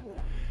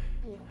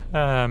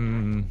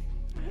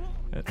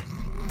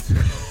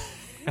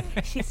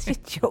 She's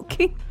just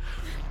joking.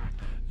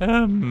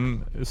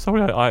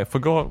 Sorry, I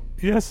forgot.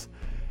 Yes,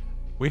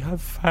 we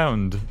have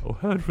found or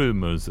heard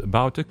rumors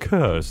about a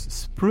curse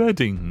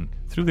spreading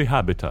through the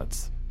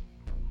habitats.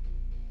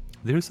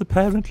 There is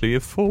apparently a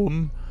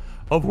form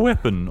of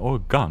weapon or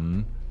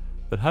gun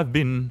that have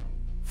been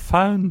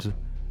found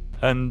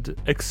and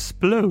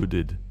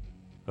exploded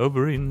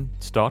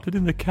started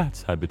in the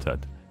cat's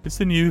habitat.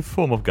 It's a new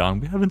form of gun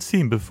we haven't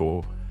seen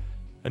before,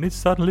 and it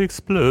suddenly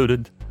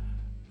exploded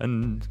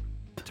and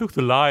took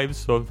the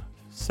lives of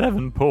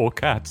 7 poor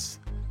cats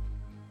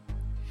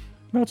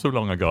not so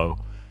long ago.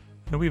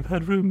 And we've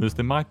heard rumors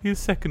there might be a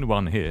second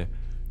one here.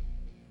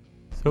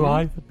 So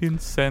I've been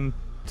sent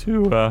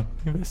to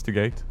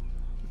investigate.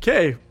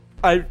 Okay,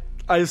 I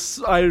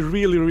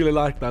really, really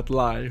like that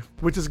lie,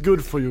 which is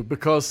good for you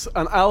because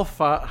an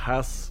alpha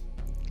has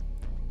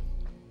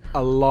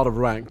a lot of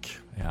rank.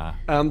 Yeah.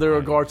 And there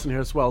are guards in here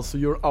as well, so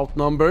you're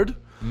outnumbered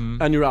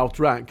and you're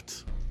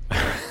outranked.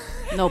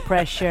 No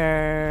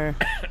pressure.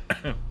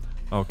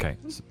 Okay.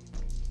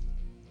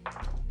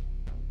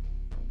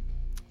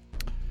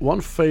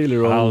 One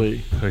failure I'll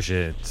only. push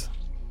it.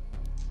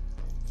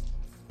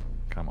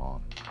 Come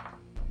on.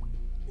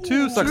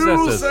 2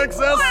 successes. 2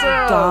 successes!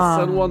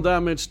 Done. And 1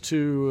 damage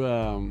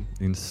to...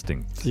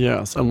 Instinct.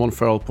 yes, and 1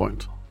 feral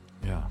point.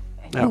 Yeah.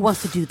 Yeah. Who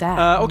wants to do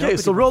that? Okay,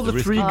 so roll the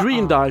wants to 3 risk-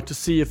 green die to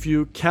see if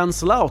you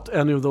cancel out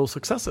any of those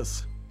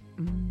successes.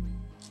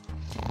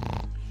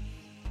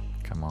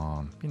 Come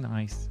on. Be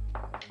nice.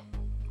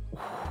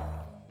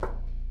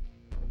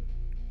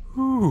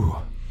 Ooh.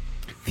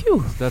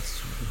 Phew. That's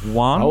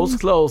 1. I was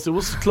close. It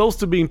was close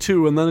to being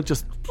 2, and then it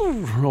just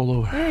rolled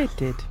over. Yeah, it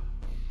did.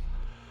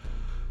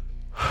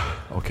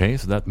 Okay,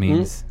 so that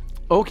means...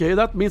 Okay,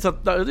 that means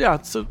that, yeah,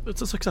 it's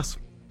a success.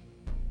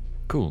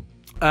 Cool.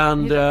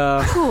 And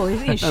Cool,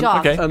 he's in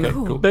shock. okay. and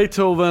cool.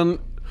 Beethoven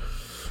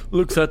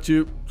looks at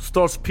you,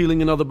 starts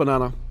peeling another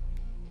banana.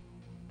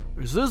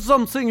 Is this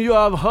something you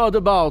have heard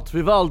about,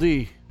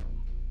 Vivaldi?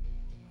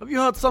 Have you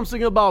heard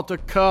something about a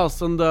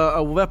curse and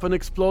a weapon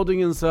exploding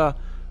in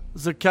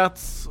the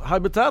cat's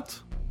habitat?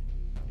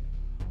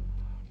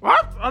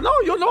 What? No,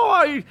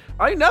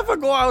 I never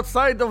go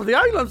outside of the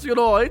islands,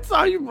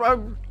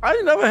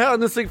 I never hear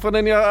anything from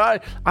any... I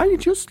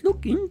just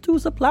look into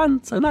the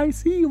plants and I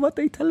see what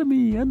they tell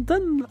me, and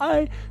then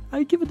I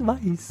give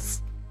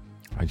advice.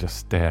 I just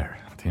stare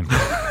at him.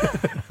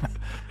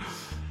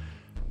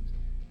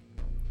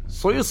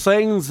 So you're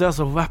saying there's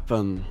a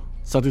weapon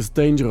that is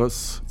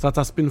dangerous that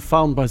has been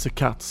found by the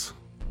cats,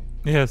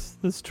 Yes,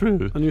 that's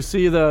true. and you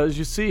see you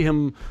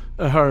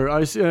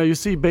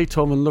see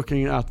Beethoven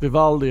looking at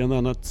Vivaldi and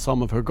then at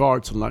some of her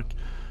guards and like,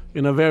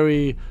 in a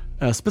very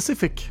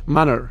specific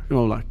manner. You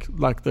know,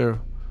 like they're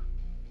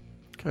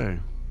okay.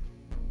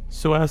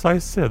 So as I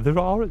said, there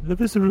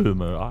is a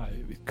rumor.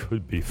 It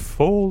could be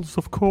false,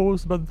 of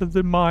course, but that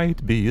there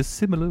might be a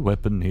similar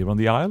weapon here on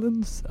the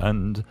islands.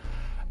 And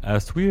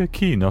as we are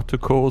keen not to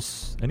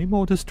cause any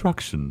more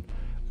destruction,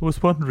 I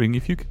was wondering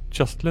if you could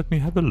just let me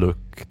have a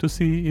look to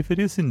see if it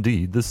is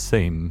indeed the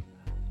same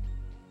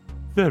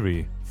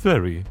very,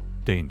 very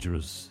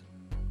dangerous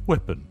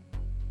weapon.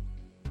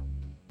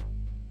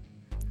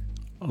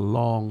 A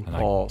long And I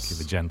pause. give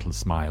a gentle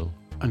smile.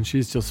 And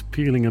she's just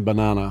peeling a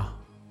banana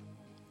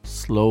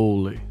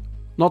slowly,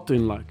 not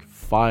in like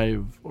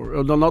 5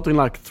 or not in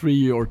like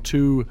 3 or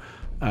 2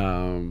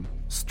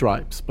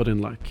 stripes, but in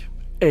like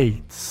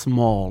 8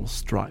 small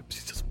stripes.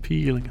 She's just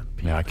peeling and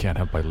peeling. Yeah, I can't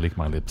help but lick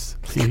my lips.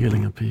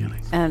 Peeling and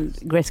peeling. And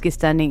Gretzky's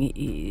standing.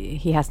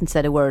 He hasn't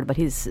said a word, but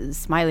he's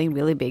smiling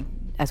really big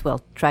as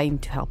well, trying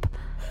to help.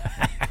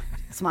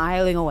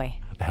 Smiling away.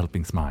 A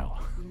helping smile.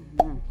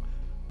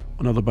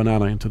 Another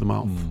banana into the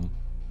mouth.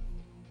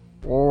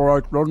 All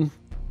right, then.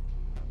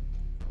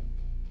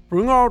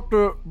 Bring out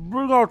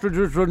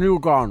the new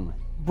gun.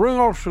 Bring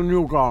out the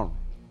new gun.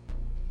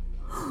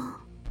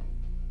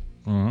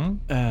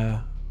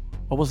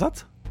 What was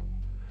that?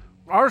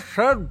 I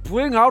said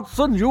bring out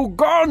the new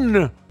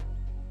gun!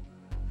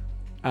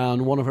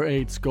 And one of her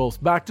aides goes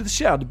back to the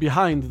shed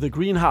behind the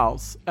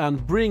greenhouse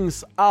and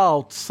brings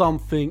out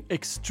something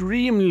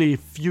extremely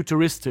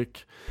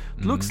futuristic.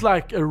 Looks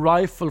like a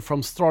rifle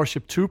from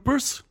Starship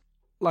Troopers.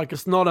 Like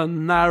it's not a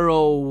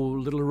narrow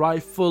little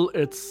rifle.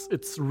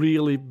 It's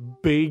really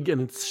big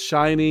and it's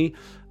shiny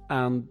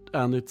and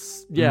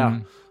it's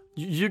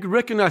You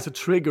recognize a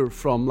trigger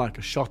from like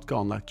a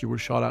shotgun, like you were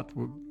shot at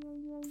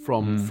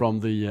from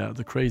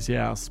the crazy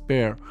ass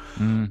bear.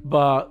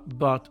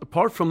 But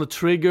apart from the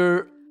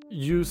trigger,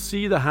 you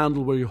see the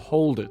handle where you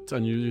hold it,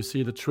 and you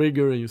see the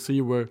trigger, and you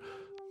see where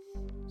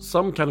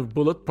some kind of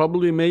bullet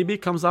probably maybe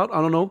comes out.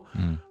 I don't know.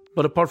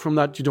 But apart from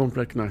that, you don't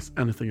recognize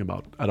anything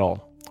about it at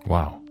all.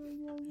 Wow.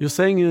 You're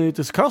saying it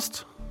is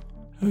cussed?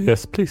 Oh,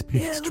 yes, please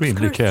be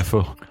extremely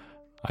careful.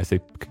 I say,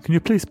 can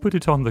you please put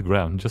it on the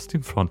ground just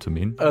in front of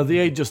me? The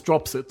aide just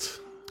drops it.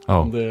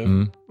 Oh.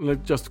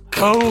 Like just.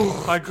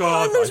 Oh my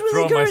God! that's I really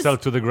throw cursed.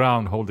 myself to the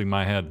ground, holding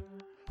my head.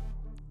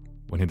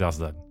 When he does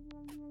that,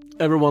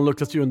 Everyone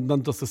looks at you and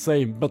then does the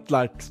same, but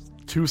like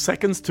 2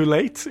 seconds too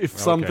late. If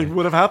something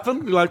would have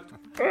happened, you're like.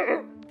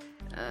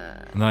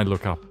 and I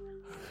look up.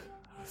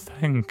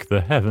 Thank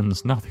the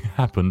heavens, nothing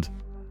happened.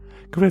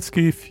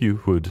 Gretzky, if you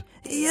would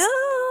Yeah.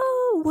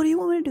 What do you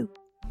want me to do?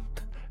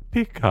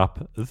 pick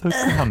up the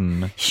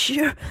gun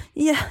Sure.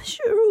 Yeah.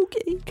 Sure.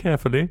 Okay.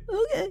 carefully.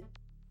 Okay.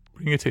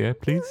 Bring it here,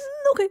 please.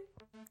 Okay.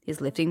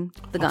 He's lifting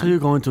the What are gun. you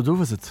going to do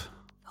with it?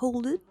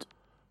 Hold it.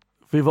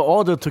 We were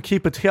ordered to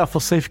keep it here for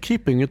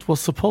safekeeping. It was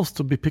supposed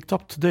to be picked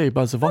up today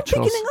by the watchers.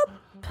 Picking it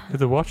up.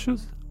 The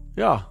watches?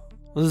 Yeah.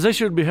 They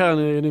should be here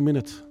in a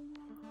minute.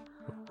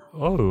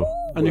 Oh.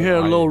 And you hear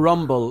a low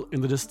rumble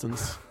in the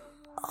distance.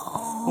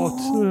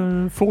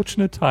 What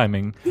fortunate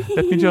timing.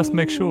 Let me just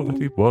make sure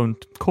that it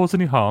won't cause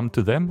any harm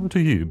to them or to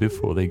you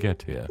before they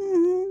get here.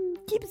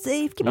 Keep it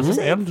safe. Keep As it an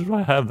safe. elder,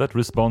 I have that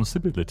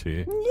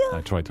responsibility. Yeah.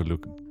 I try to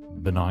look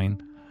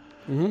benign.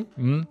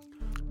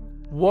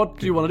 What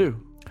do you want to do?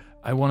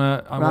 I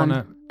wanna.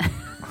 Run.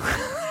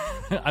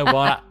 I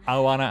wanna. I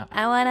wanna.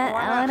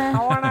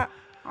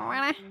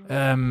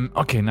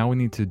 Okay, now we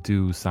need to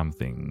do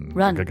something.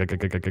 Run.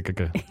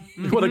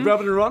 You want to grab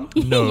it and run?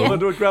 No. You want to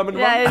do a grab and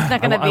run? Yeah, it's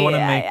not gonna be. I want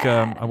to make.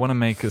 I want to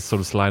make a sort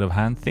of sleight of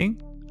hand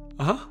thing.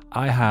 Uh-huh.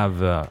 I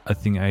have a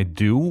thing I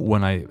do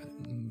when I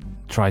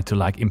try to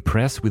like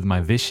impress with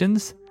my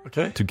visions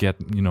Okay. to get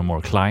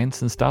more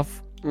clients and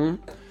stuff.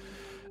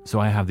 So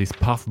I have these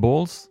puff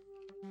balls.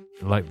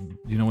 Like,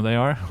 you know what they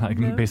are? Like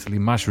basically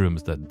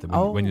mushrooms that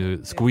when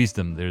you squeeze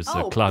them, there's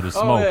a cloud of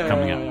smoke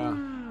coming out.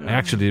 I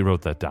actually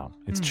wrote that down.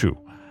 It's true.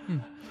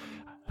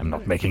 I'm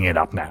not making it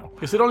up now.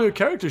 Is it on your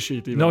character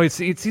sheet even? No, it's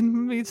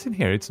in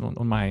here. It's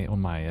on my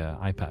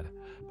iPad.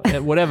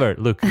 Whatever.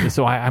 Look,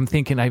 so I'm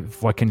thinking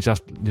if I can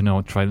just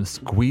try to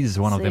squeeze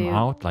one of them So-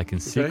 out like in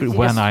secret Yes.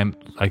 when I'm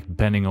like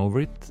bending over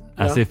it,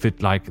 as if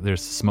it like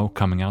there's smoke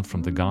coming out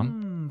from the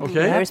gun.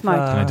 Okay. Very smart.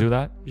 Can I do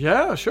that?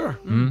 Yeah, sure.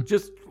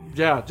 Just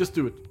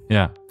do it.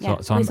 Yeah. Yeah,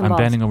 So play some I'm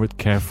balls. bending over it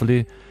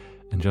carefully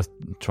and just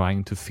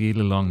trying to feel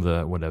along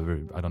the whatever.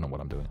 I don't know what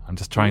I'm doing. I'm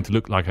just trying to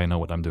look like I know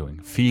what I'm doing,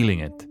 feeling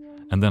it,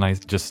 and then I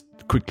just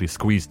quickly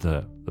squeeze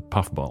the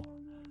puff ball.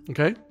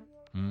 Okay.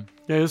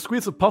 Yeah, you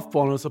squeeze a puff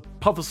ball and it's a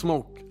puff of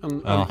smoke,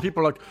 and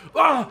people are like,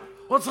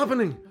 what's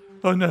happening?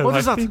 Oh no! What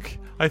is that?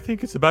 I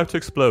think it's about to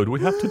explode.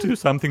 We have to do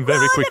something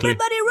very quickly.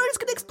 Everybody, run! It's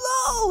gonna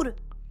explode.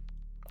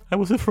 I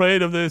was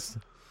afraid of this.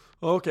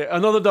 Okay,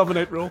 another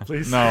dominate roll,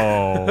 please.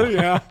 No.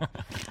 Yeah.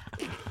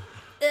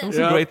 That was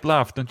a great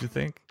bluff, don't you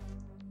think?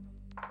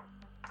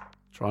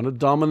 Trying to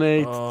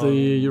dominate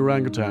the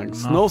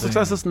orangutans. No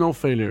successes, no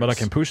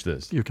failures. push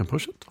this. You can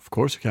push it. Of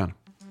course you can.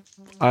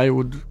 I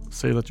would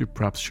say that you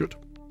perhaps should.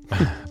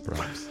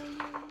 Perhaps.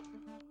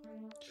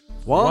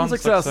 One One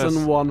success success.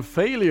 and one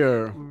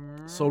failure.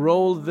 So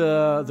roll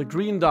the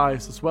green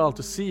dice as well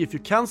to see if you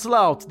cancel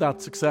out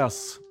that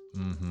success.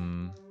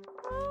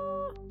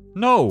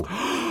 No.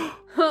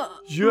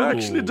 You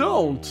actually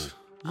don't.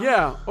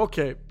 Yeah,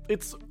 okay.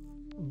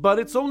 But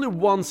it's only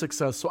one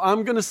success, so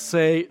I'm gonna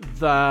say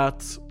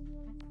that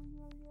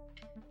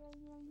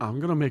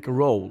I'm gonna make a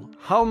roll.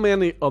 How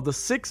many of the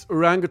 6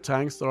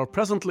 orangutans that are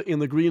presently in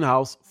the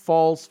greenhouse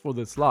falls for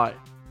this lie?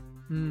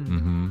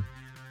 3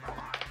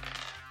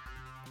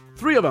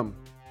 of them.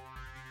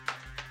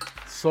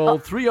 So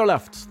 3 are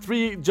left.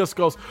 3 just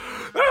goes,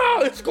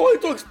 it's going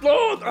to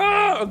explode!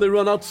 And they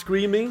run out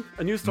screaming,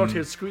 and you start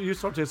here screaming.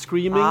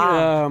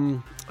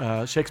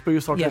 Shakespeare, you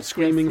start here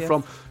screaming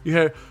from. You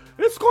hear,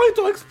 it's going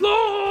to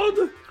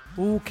explode!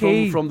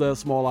 Okay. From the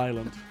small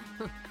island.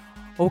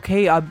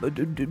 Okay.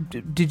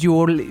 Did you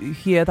all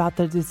hear that?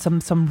 There is some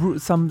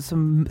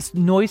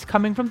noise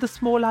coming from the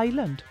small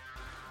island.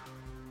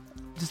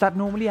 Does that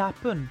normally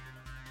happen?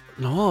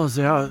 No,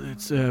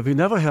 we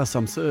never hear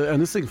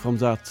anything from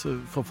that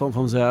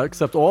from there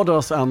except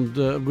orders, and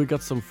we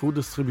get some food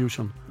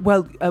distribution.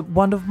 Well,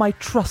 one of my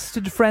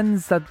trusted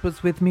friends that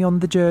was with me on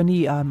the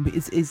journey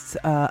is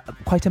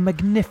quite a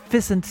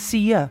magnificent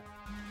seer,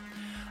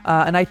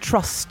 and I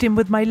trust him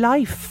with my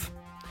life.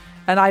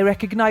 And I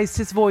recognized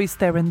his voice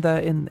there in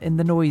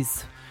the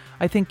noise.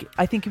 I think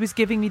he was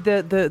giving me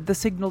the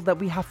signal that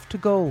we have to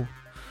go.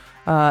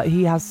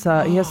 He has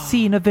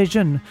seen a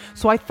vision,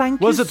 so I thank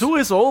you. Well, the tour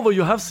is over.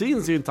 You have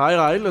seen the entire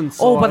island.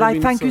 So but I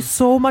thank you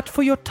so much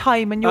for your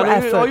time and your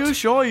effort. Are you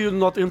sure you're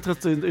not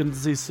interested in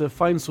these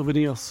fine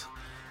souvenirs?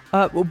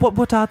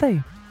 What are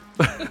they?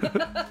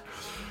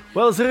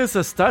 Well, there is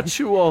a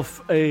statue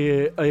of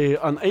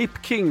an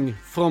ape king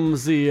from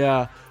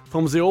the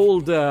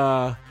old.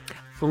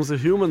 From the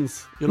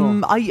humans, you know.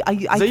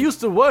 They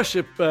used to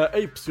worship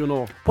apes, you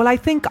know. Well, I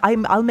think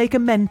I'll make a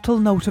mental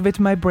note of it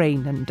in my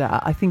brain, and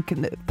I think.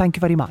 Thank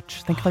you very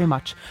much. Thank you very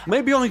much.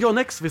 Maybe on your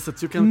next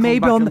visit you can come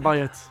back and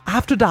buy it. I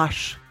have to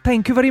dash.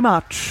 Thank you very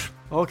much.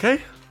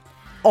 Okay.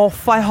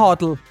 Off I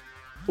huddle.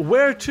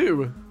 Where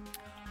to?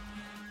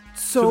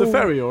 So to the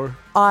ferry, or?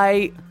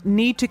 I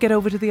need to get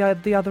over to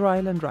the other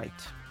island, right?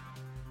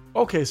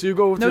 Okay, so you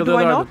go to the other island. No, do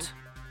I island. not?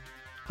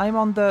 I'm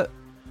on the.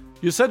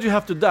 You said you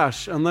have to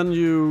dash, and then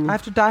you... I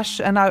have to dash,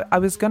 and I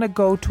was going to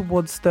go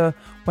towards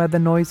where the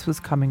noise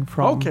was coming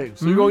from. Okay,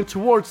 so you're going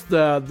towards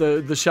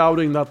the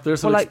shouting that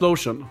there's an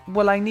explosion.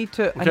 Well, I need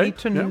to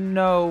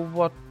know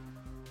what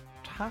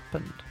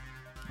happened.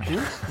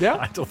 Yeah,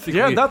 I don't think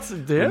that's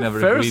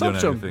fair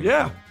assumption.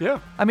 Yeah.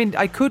 I mean,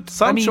 I could...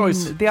 Some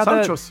choice. The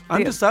other, some choice.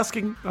 I'm just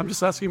asking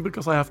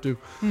because I have to.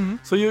 Mm-hmm.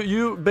 So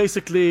you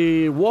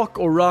basically walk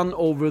or run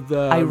over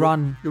the... I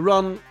run. You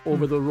run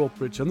over the rope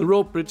bridge, and the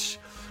rope bridge...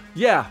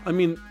 Yeah, I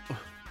mean,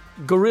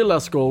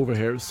 gorillas go over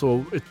here,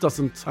 so it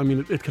doesn't... I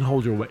mean, it can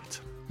hold your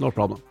weight. No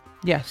problem.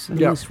 Yes. And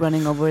who's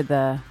running over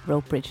the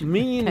rope bridge?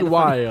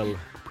 Meanwhile,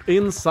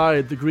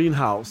 inside the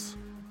greenhouse,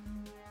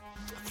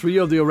 3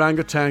 of the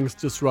orangutans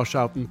just rush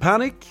out in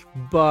panic,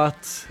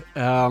 but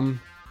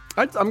I'm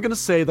going to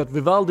say that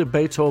Vivaldi,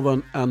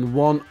 Beethoven, and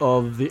one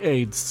of the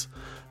aides,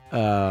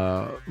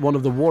 one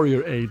of the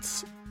warrior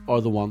aides,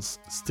 are the ones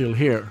still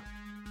here.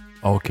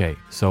 Okay,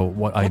 so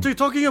what are you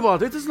talking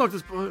about? It is not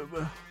this...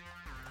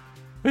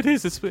 It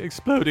is. It's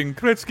exploding.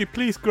 Gretzky,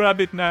 please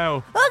grab it now.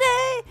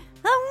 Okay.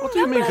 What do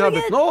you mean grab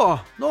it? No.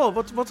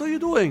 What are you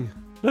doing?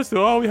 Let's do.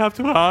 Oh, we have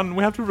to run.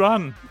 We have to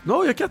run.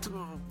 No, you can't.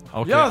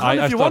 Okay.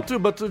 Yeah, if you want to,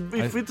 but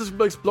if it is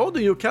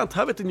exploding, you can't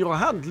have it in your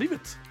hand. Leave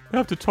it. We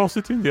have to toss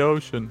it in the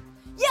ocean.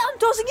 Yeah, I'm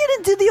tossing it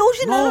into the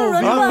ocean.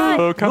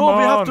 No, come on.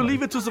 We have to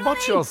leave it to the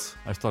watchers.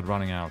 I start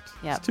running out.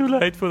 Yep. It's too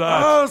late for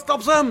that.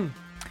 Stop them.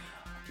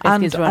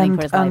 And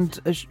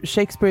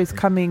Shakespeare is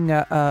coming,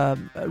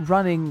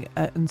 running,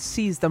 and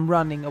sees them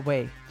running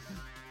away.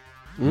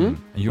 And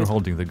you're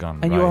holding the gun.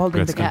 And right? you're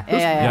holding Gretzky. the gun.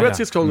 Yeah.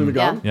 Gretzky's holding the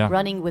gun. Yeah,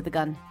 running with the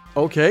gun.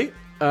 Okay.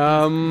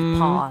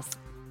 Pause.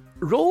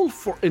 Roll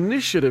for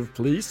initiative,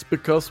 please,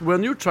 because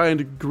when you're trying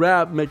to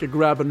make a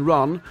grab and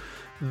run,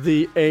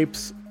 the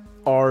apes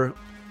are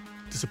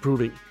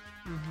disapproving.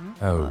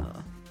 Mm-hmm. Oh.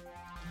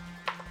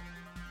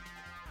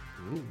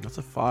 That's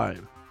a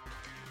 5.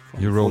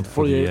 You rolled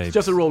for the apes.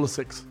 Just a roll of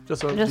 6.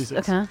 Just D6.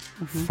 Okay.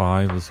 Mm-hmm.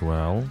 5 as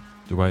well.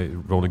 Do I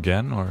roll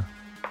again or?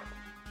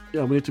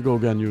 Yeah, we need to go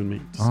again, you and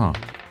me.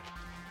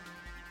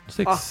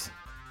 6.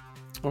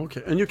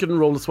 Okay, and you can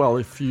roll as well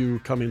if you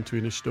come into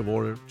initiative,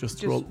 or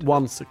just roll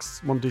 1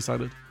 6, 1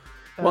 decided.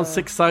 1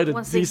 6-sided.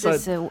 1 6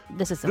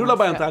 this is Rulla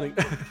bara en tärning.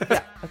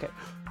 Yeah,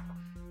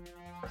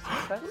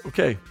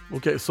 okay.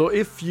 Okay, so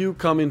if you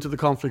come into the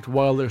conflict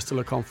while there's still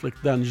a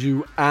conflict, then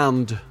you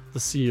and the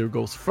seer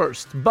goes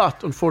first.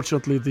 But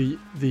unfortunately, the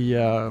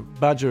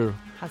badger,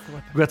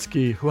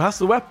 Gretzky, who has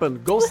the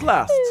weapon, goes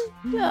last.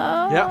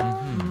 Yeah.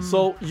 Mm-hmm.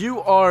 So you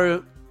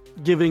are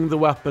giving the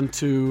weapon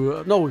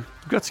to... No,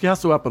 Gretzky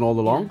has the weapon all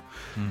along.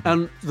 Mm-hmm.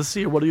 And the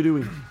seer, what are you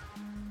doing?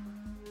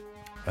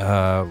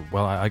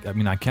 Well, I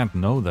mean, I can't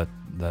know that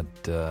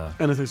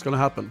anything's gonna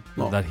happen.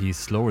 No. That he's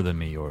slower than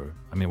me, or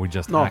I mean, we're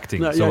just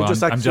acting. No, so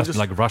I'm just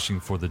like rushing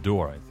for the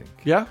door, I think.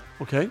 Yeah.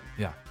 Okay.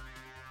 Yeah.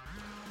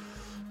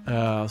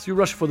 So you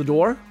rush for the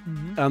door,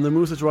 and the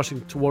moose is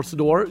rushing towards the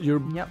door.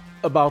 You're Yep.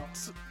 about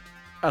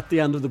at the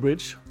end of the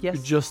bridge. Yes.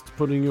 You're just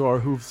putting your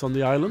hooves on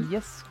the island.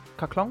 Yes.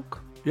 Kaklonk.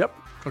 Yep,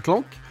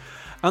 clonk.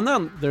 And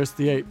then there's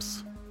the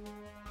apes.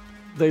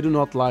 They do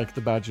not like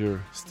the badger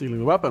stealing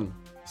the weapon.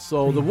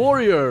 So the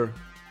warrior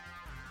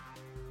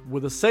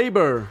with a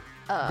saber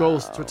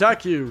goes to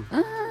attack you.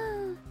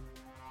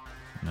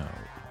 No.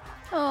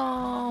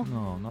 Oh.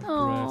 No, not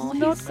Oh,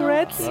 Not he's so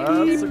Gretzky,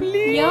 That's a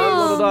please.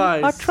 roll of the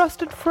dice. Our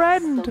trusted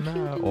friend.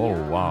 Oh,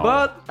 wow.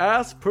 But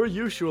as per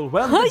usual,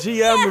 when the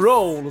GM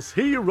rolls,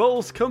 he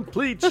rolls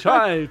complete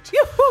shite.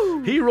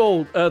 He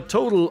rolled a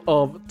total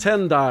of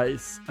 10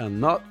 dice and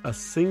not a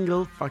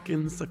single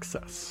fucking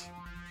success.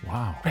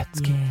 wow.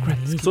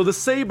 Gretzky. So the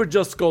saber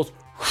just goes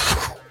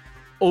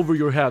over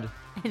your head.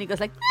 And he goes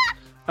like,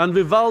 And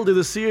Vivaldi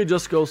the seer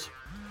just goes,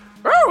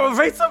 "Oh,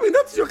 wait a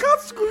minute, you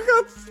can't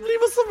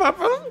leave us a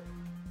weapon."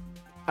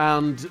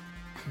 And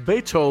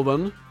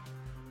Beethoven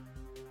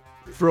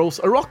throws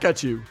a rock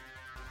at you.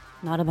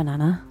 not a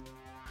banana.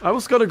 I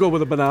was gonna go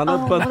with a banana,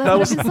 Oh, but that that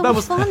was would've been so that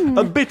was fun.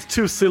 a bit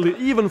too silly,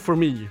 even for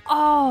me.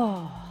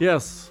 Oh,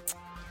 Yes,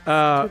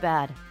 too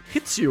bad.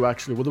 hits you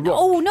actually with a rock.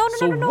 Oh, no,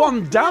 So no.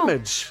 one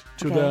damage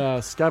to Okay.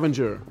 the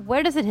scavenger.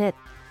 Where does it hit?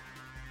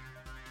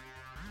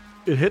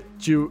 It hit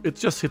you. It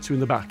just hits you in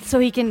the back. So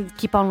he can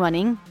keep on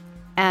running,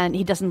 and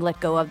he doesn't let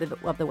go of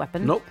the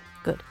weapon. Nope.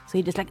 Good. So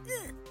he just like,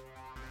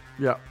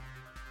 Yeah.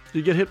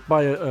 You get hit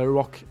by a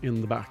rock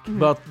in the back,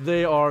 but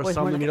they are Or it's more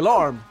sounding like the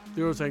alarm.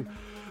 They're saying,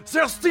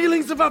 "They're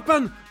stealing the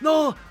weapon!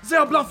 No,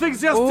 they're bluffing!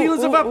 They're stealing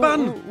the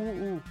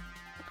weapon!"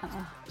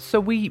 So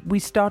we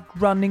start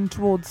running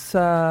towards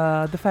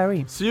the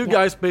ferry. So you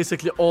guys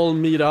basically all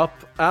meet up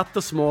at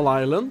the small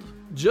island,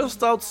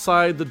 just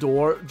outside the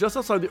door, just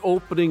outside the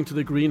opening to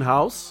the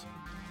greenhouse.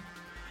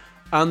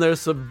 And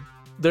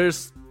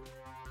there's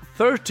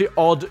 30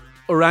 odd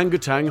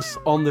orangutans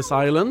on this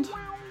island.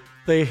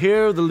 They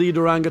hear the lead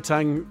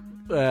orangutan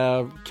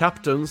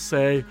captain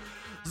say,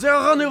 "They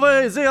are running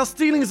away! They are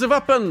stealing the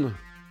weapon!"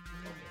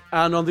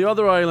 And on the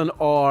other island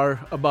are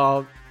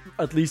about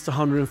at least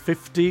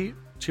 150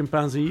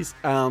 chimpanzees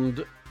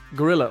and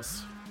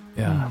gorillas.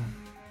 Yeah.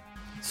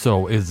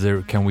 So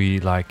can we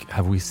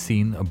have we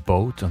seen a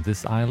boat on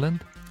this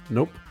island?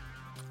 Nope.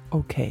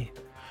 Okay.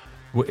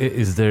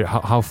 Is there,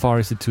 how far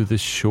is it to the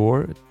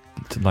shore?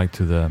 To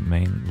the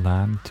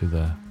mainland, to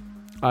the...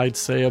 I'd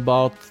say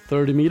about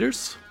 30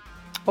 meters,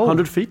 Oh,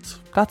 100 feet.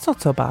 that's not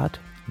so bad.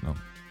 No.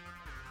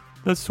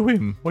 Let's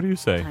swim. What do you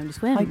say? time to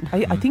swim.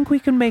 I think we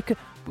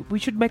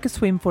should make a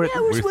swim for it.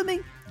 yeah, we're We're-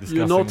 swimming.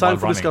 You no time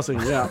for discussing,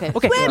 yeah. Okay.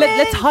 Okay,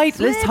 let's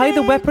hide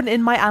the weapon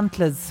in my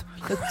antlers.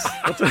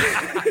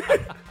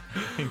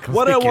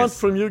 What I want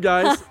from you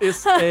guys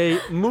is a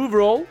move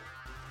roll.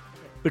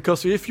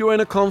 Because if you're in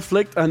a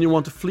conflict and you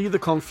want to flee the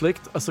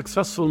conflict, a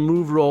successful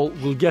move roll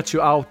will get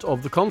you out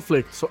of the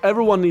conflict. So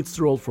everyone needs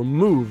to roll for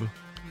move,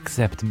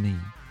 Except me.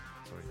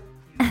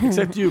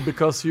 except you,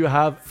 because you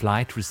have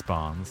Flight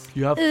response.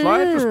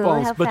 flight Ooh,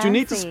 response, how but you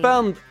need to fancy.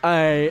 spend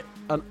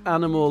an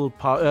animal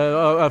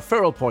a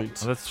feral point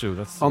Oh, that's true.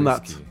 That's on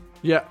risky. that.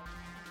 Yeah.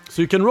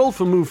 So you can roll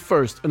for move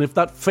first, and if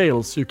that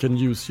fails, you can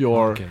use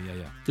your Okay,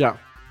 yeah. yeah.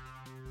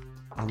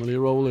 Emily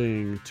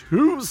rolling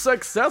 2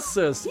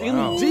 successes.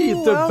 Indeed,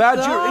 the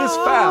badger is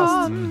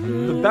fast.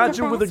 The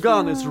badger with the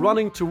gun is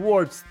running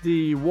towards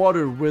the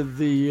water with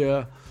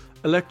the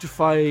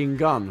electrifying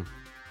gun.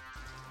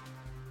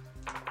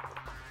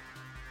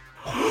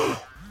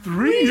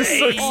 3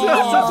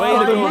 successes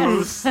for the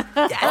moose.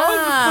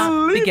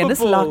 Beginner's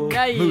luck.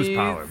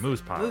 Unbelievable.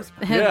 Moose power.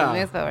 Yeah.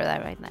 Let's go over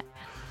that right now.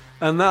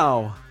 And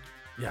now,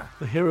 Yeah.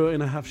 the hero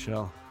in a half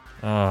shell.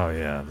 Oh,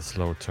 yeah, the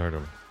slow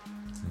turtle.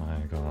 My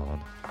God.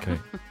 Okay.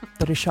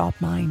 Very sharp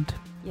mind.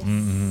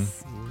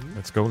 Yes.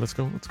 Let's go.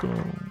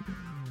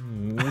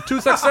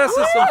 2 successes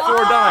and 4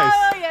 dice.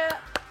 Oh yeah.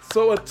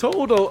 So a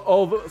total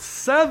of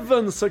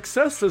 7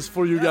 successes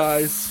for you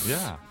guys.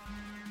 Yeah.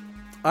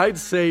 I'd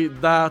say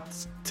that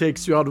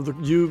takes you out of the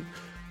you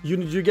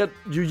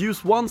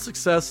use 1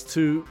 success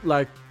to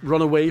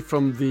run away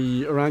from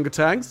the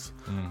orangutans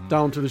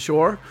down to the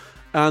shore,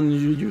 and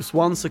you use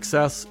 1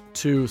 success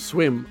to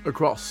swim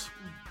across.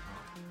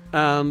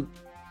 And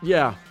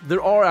yeah,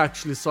 there are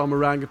actually some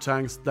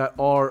orangutans that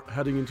are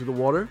heading into the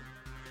water,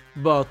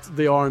 but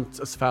they aren't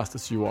as fast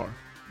as you are.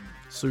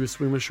 So you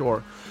swim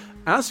ashore.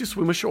 As you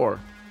swim ashore,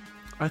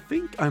 I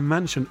think I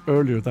mentioned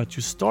earlier that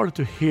you started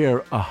to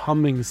hear a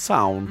humming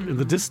sound in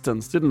the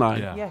distance, didn't I?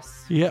 Yeah.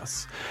 Yes.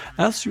 Yes.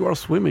 As you are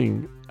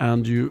swimming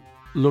and you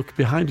look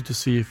behind you to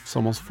see if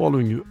someone's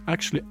following you,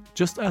 actually,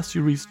 just as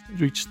you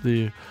reach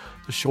the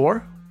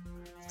shore,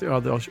 the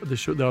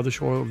other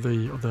shore of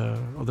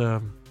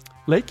the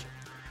lake,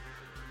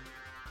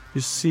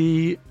 you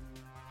see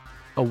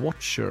a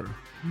watcher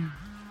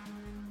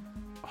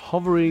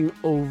hovering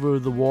over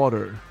the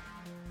water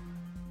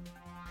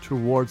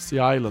towards the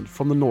island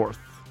from the north.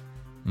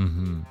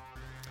 Mm-hmm.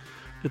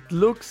 It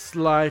looks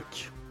like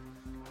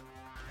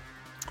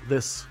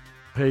this,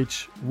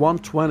 page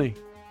 120.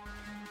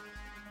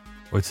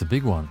 Oh, it's a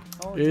big one.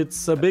 Oh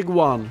It's a big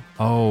one.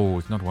 Oh,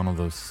 it's not one of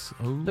those.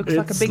 Oh. Looks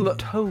like a It's big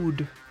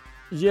toad.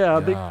 Yeah,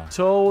 a big Yeah.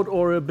 toad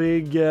or a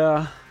big,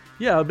 a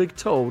big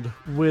toad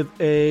with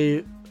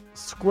a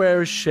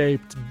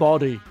square-shaped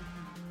body,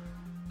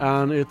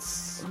 and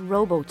it's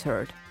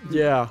Robo-turd.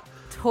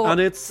 and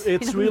it's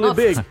really Not-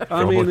 big.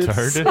 I mean,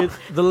 Robo-turd.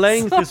 the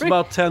length is Sorry.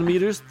 about 10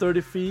 meters,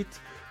 30 feet.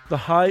 The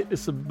height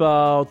is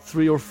about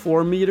 3 or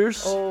 4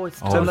 meters. Oh,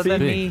 it's Oh, taller it's than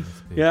big. me.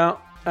 It's big. Yeah,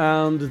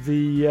 and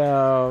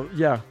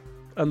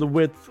the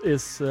width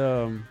is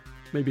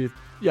maybe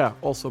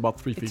also about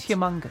 3 It's feet.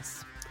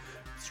 humongous.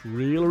 It's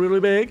really, really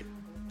big,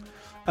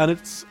 and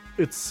it's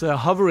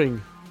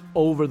hovering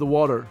over the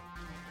water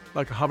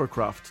like a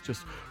hovercraft,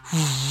 just.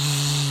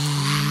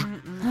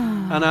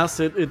 And as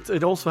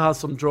it also has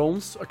some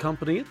drones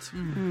accompany it,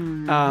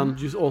 and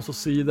you also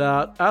see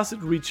that as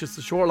it reaches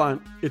the shoreline,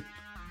 it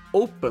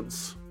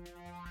opens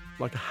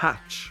like a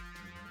hatch,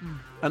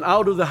 and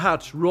out of the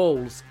hatch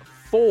rolls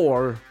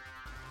 4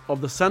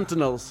 of the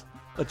sentinels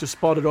that you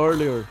spotted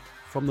earlier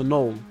from the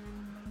knoll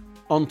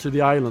onto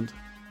the island.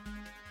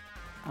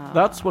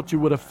 That's what you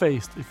would have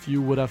faced if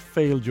you would have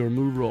failed your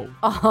move roll.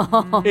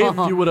 If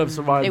you would have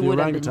survived They the would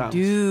have been orangutans.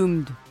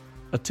 doomed.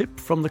 A tip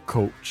from the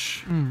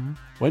coach.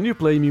 When you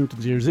play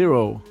Mutant Year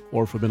Zero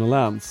or Forbidden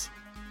Lands,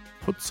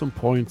 put some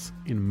points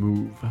in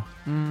move.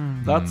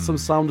 That's some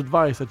sound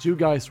advice that you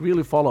guys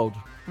really followed.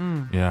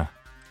 Yeah.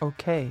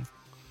 Okay.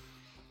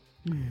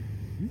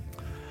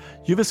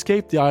 You've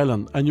escaped the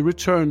island and you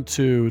return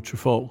to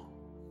Truffaut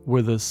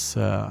with this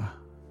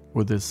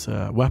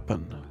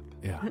weapon.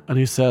 Yeah. And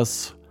he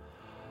says,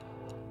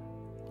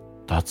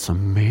 "That's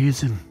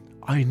amazing.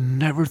 I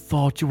never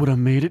thought you would have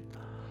made it.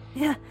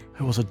 Yeah,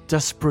 It was a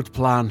desperate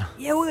plan.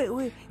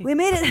 we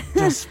made it.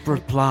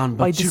 Desperate plan,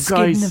 By but the you skin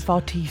guys, of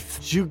our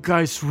teeth. you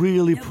guys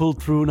really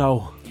pulled through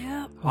now.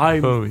 Yeah,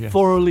 I'm Oh, yes.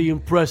 thoroughly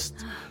impressed.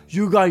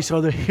 You guys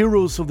are the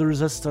heroes of the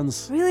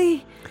resistance.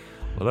 really?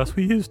 Well, as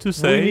we used to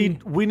say.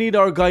 We need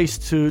our guys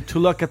to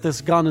look at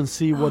this gun and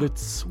see what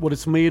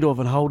it's made of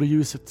and how to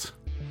use it.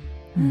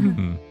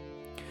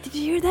 Did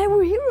you hear that?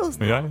 We're heroes.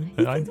 Yeah,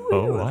 I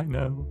know. I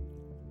know.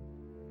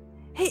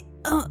 Hey,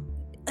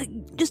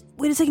 just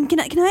wait a second. Can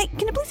I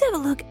please have a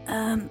look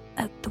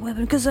at the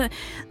weapon? Because I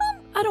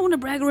don't want to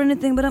brag or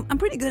anything, but I'm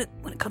pretty good at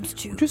when it comes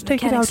to Just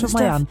take it mechanics out of and my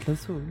stuff.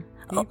 antlers. Oh,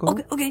 here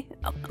you go. Okay.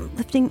 I'm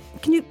lifting.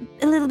 Can you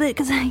a little bit?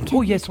 Because I can't.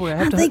 Oh, yes, sorry. I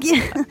have to, Thank you.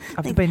 I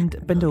have to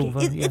bend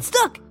over. yeah. It's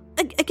stuck.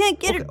 I can't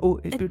get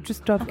Okay, it.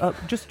 oh,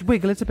 just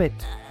wiggle it a bit.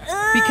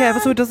 Be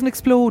careful so it doesn't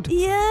explode.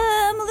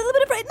 Yeah, I'm a little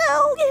bit afraid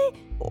now. Okay.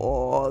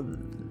 Oh,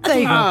 there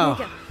you go. Ah.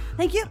 Okay.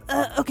 Thank you.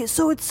 Okay,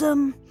 so it's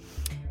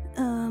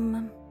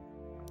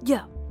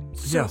yeah.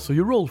 Yeah, so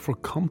you roll for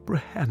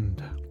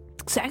comprehend.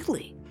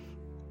 Exactly.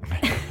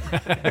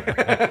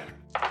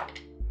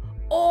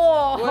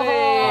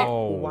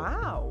 Oh.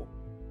 Wow.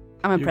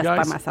 I'm You impressed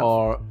guys by myself.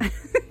 are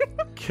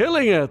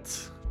killing it.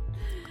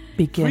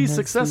 3 Beginner's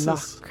successes,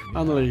 luck.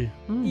 Annalie.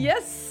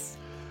 Yes.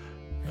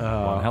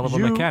 One hell of a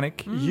you-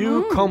 mechanic.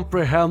 You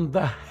comprehend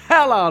the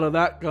hell out of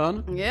that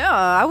gun. Yeah,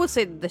 I would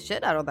say the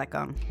shit out of that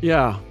gun.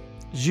 Yeah.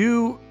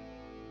 You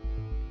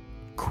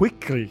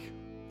quickly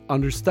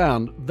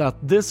understand that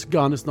this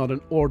gun is not an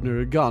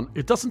ordinary gun.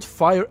 It doesn't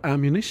fire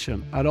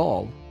ammunition at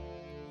all.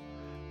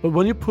 But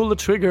when you pull the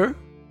trigger,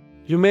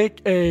 you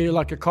make a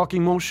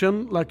cocking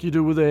motion like you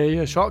do with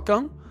a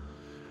shotgun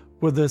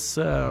with this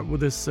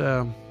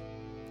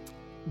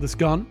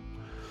gun,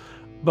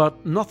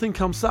 but nothing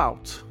comes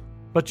out.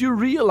 But you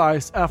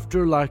realize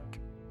after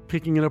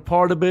picking it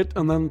apart a bit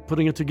and then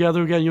putting it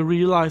together again, you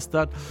realize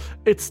that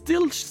it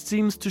still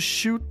seems to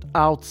shoot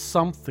out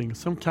something,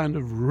 some kind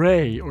of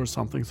ray or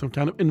something, some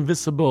kind of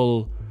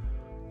invisible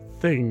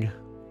thing,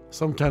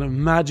 some kind of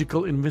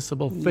magical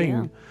invisible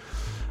thing.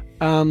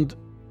 And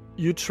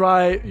you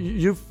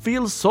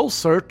feel so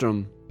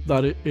certain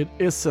that it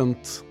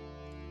isn't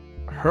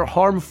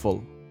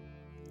harmful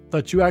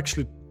that you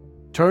actually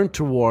turn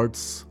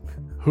towards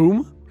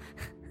whom?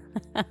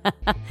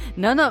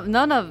 None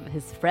of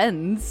his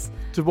friends.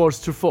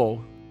 Towards Truffaut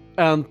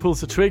and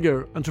pulls the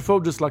trigger, and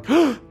Truffaut just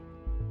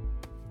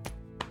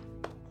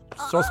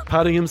starts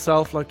patting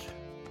himself like,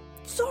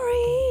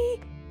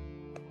 Sorry.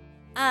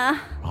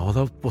 "Oh,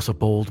 that was a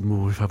bold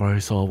move if ever I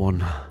saw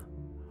one."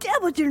 Yeah,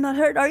 but you're not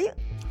hurt, are you?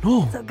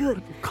 No, So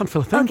good. can't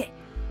feel a thing. Okay,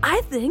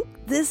 I think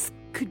this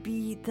could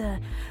be the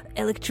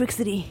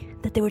electricity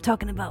that they were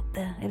talking about.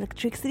 The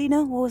electricity,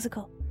 no? What was it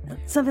called?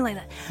 Something like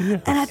that.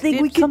 And I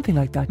think we could something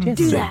like that. Yes.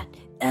 do that.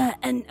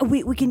 And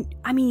we can,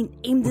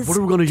 aim this. What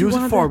are we going to use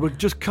one it of for?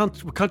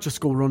 the- We can't just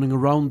go running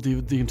around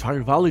the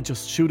entire valley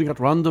just shooting at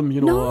random,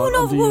 No, on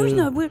of the, course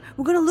not. We're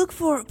gonna look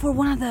for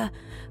one of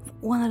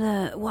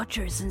the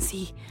watchers and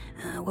see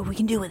what we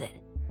can do with it.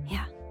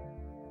 Yeah.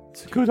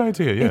 It's a good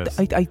idea, yes.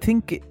 I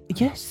think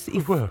yes.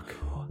 Good work.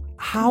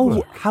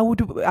 How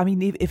do I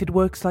mean if it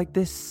works like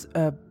this?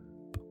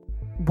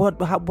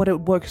 What it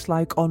works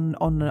like on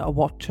a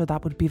watcher,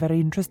 that would be very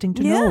interesting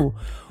to Yeah. know.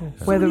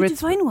 So Whether we need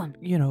it's to find one.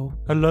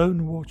 A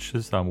lone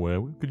watcher somewhere.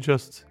 We could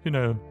just,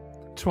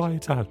 try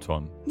it out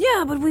on.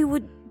 Yeah, but we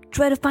would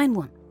try to find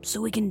one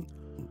so we can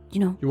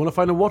know. You want to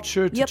find a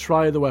watcher to Yep.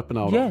 try the weapon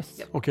out Yes.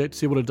 on. Okay, to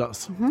see what it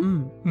does.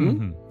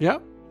 Mm-hmm. Yeah,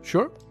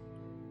 sure.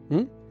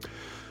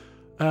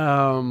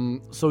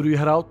 So do you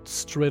head out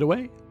straight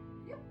away?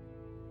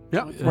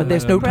 Yeah. Well,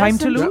 there's no time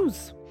to Present.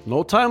 lose.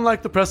 No time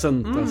like the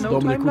present, as No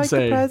Dominic time would like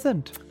say. the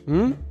present.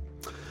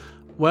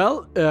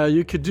 Well,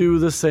 you could do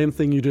the same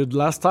thing you did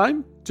last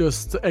time.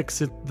 Just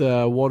exit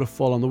the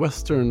waterfall on the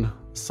western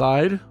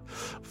side.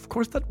 Of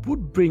course, that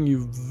would bring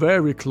you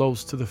very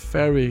close to the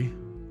ferry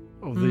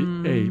of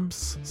the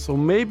apes. So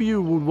maybe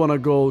you would want to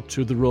go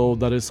to the road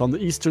that is on the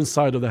eastern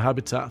side of the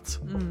habitat,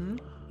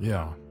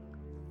 Yeah.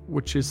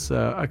 which is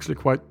actually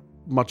quite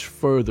much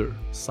further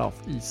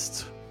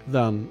southeast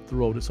than the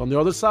road is on the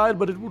other side,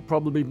 but it would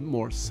probably be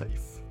more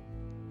safe.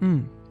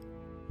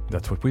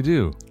 That's what we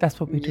do. That's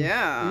what we do.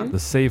 Yeah. The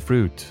safe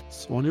route.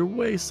 So on your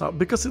way south,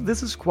 because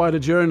this is quite a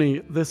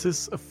journey, this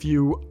is a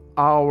few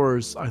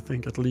hours, I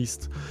think, at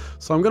least.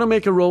 So I'm going to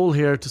make a roll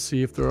here to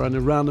see if there are any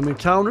random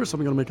encounters. I'm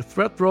going to make a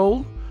threat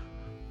roll.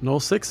 No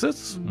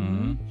sixes.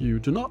 You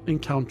do not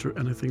encounter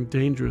anything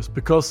dangerous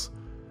because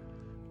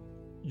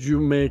you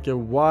make a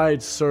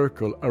wide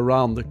circle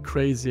around the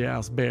crazy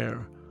ass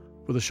bear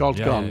with a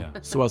shotgun yeah.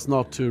 so as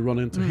not to run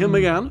into him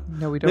again.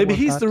 No, we don't Maybe want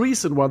he's that. the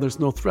reason why there's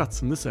no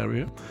threats in this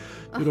area.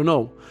 You don't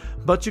know.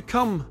 But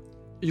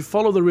you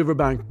follow the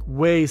riverbank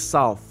way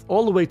south,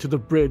 all the way to the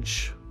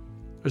bridge.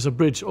 There's a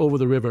bridge over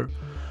the river.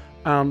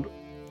 And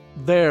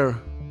there,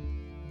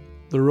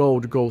 the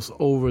road goes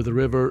over the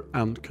river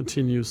and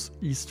continues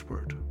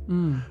eastward.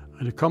 And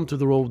you come to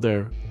the road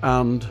there,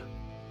 and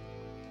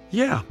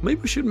yeah, maybe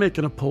we should make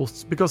an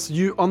post, because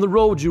on the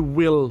road you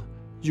will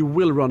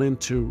run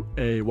into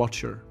a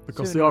watcher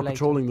because Sooner they or are later.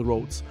 patrolling the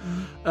roads.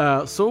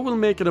 So we'll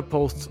make it a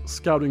post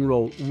scouting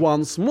roll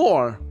once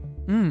more.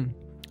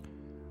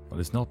 Well,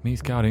 it's not me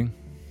scouting,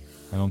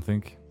 I don't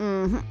think.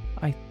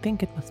 I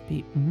think it must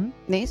be.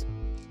 Nice.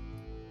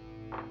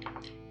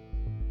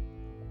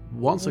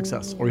 One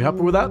success. Are you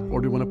happy with that,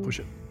 or do you want to push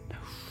it?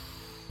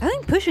 I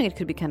think pushing it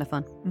could be kind of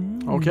fun.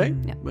 Okay.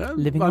 Yeah. Well,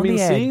 Living I on mean,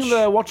 the seeing edge.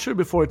 the watcher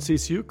before it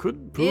sees you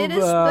could prove It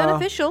is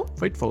beneficial.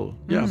 Fateful.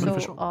 Yeah, So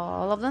beneficial.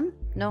 all of them?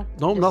 No.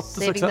 No, Just not the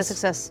saving the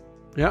success. success.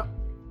 Yeah.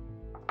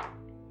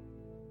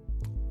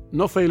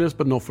 No failures,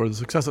 but no further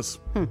successes.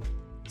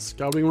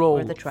 Scouting roll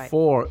Worth a try.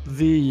 for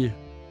the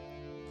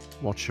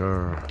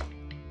watcher.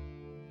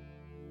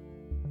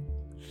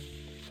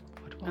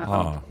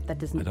 Ah, That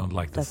doesn't. I don't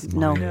like this. That's,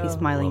 no, he's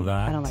smiling. All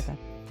that. I don't like that.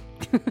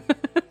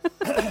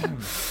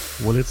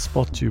 Will it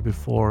spot you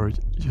before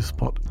you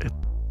spot it?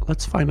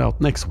 Let's find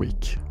out next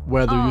week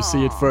whether you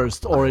see it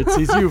first or it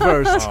sees you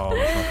first. Oh,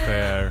 that's not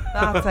fair.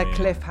 That's a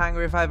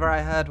cliffhanger if ever I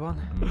had one.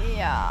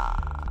 Yeah.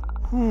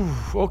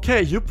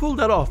 Okay, you pulled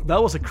that off.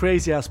 That was a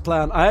crazy ass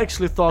plan. I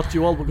actually thought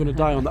you all were going to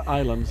die on the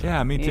island.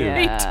 Yeah, me too.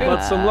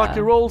 But some lucky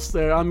rolls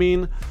there. I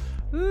mean,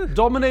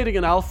 dominating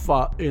an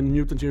alpha in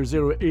Mutant Year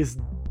Zero is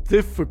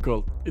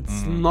difficult.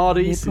 It's not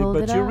easy, pulled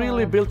but it you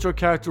really off. built your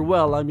character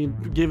well. I mean,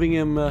 giving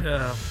him,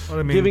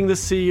 giving the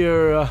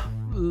seer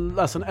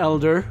as an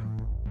elder,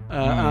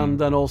 and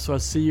then also a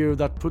seer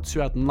that puts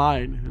you at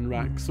 9 in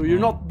rank. So you're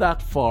not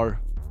that far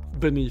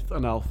beneath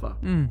an alpha.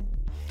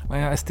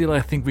 Well, I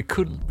think we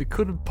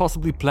could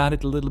possibly plan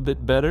it a little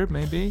bit better,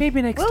 maybe.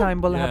 Maybe next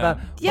time we'll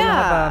have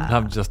Yeah.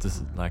 Have just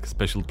this like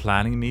special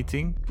planning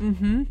meeting.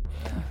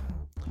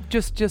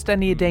 just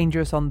any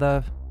dangers on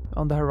the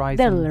horizon.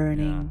 They're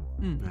learning.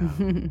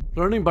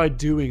 Learning by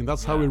doing.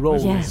 That's how we roll.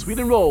 Yes.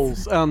 Sweden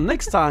rolls. And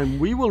next time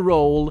we will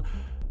roll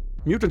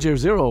Mutant Year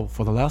Zero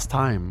for the last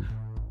time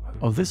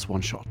of this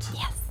one shot.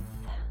 Yes.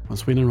 On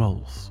Sweden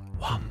rolls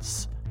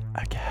once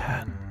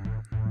again.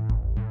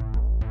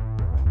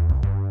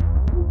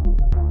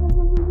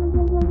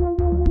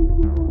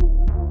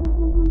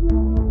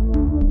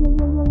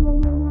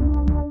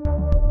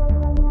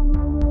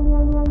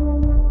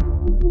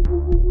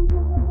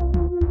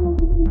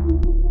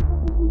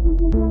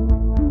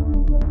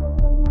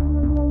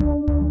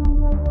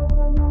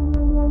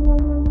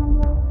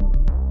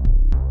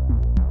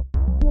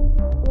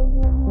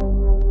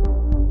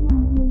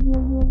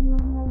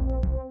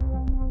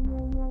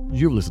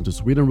 You've listened to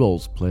Sweden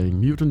Rolls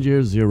playing Mutant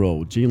Year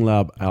Zero Gene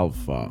Lab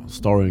Alpha,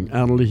 starring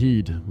Anneli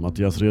Heed,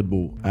 Mattias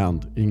Redbo,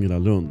 and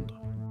Ingela Lund.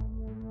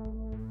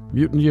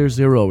 Mutant Year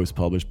Zero is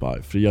published by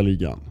Fria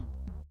Ligan.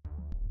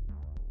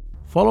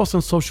 Follow us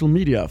on social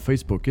media,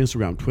 Facebook,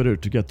 Instagram, Twitter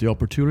to get the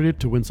opportunity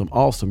to win some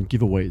awesome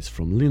giveaways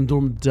from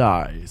Lindorm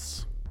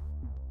Dice.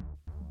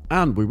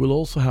 And we will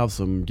also have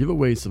some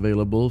giveaways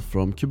available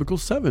from Cubicle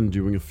 7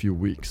 during a few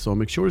weeks, so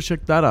make sure to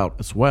check that out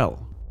as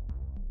well.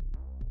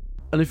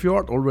 And if you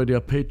aren't already a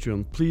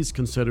Patreon, please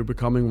consider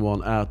becoming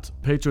one at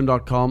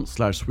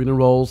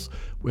patreon.com/SwedenRolls.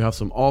 We have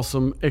some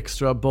awesome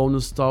extra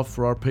bonus stuff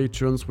for our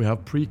patrons. We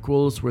have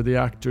prequels where the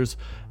actors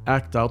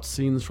act out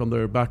scenes from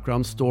their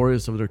background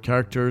stories of their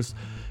characters.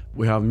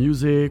 We have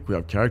music, we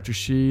have character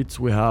sheets,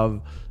 we have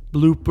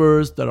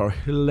bloopers that are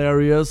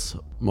hilarious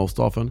most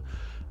often.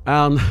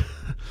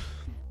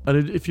 And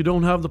if you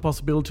don't have the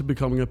possibility of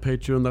becoming a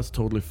patron, that's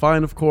totally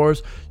fine, of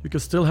course. You can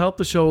still help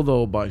the show,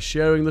 though, by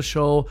sharing the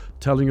show,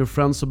 telling your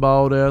friends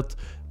about it,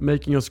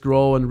 making us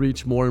grow and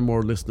reach more and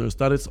more listeners.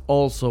 That is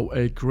also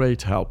a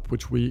great help,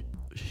 which we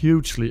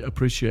hugely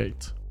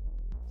appreciate.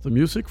 The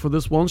music for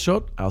this one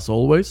shot, as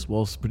always,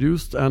 was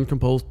produced and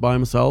composed by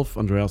myself,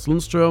 Andreas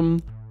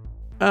Lundström.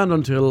 And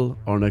until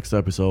our next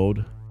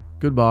episode,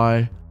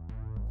 goodbye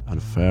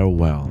and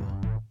farewell.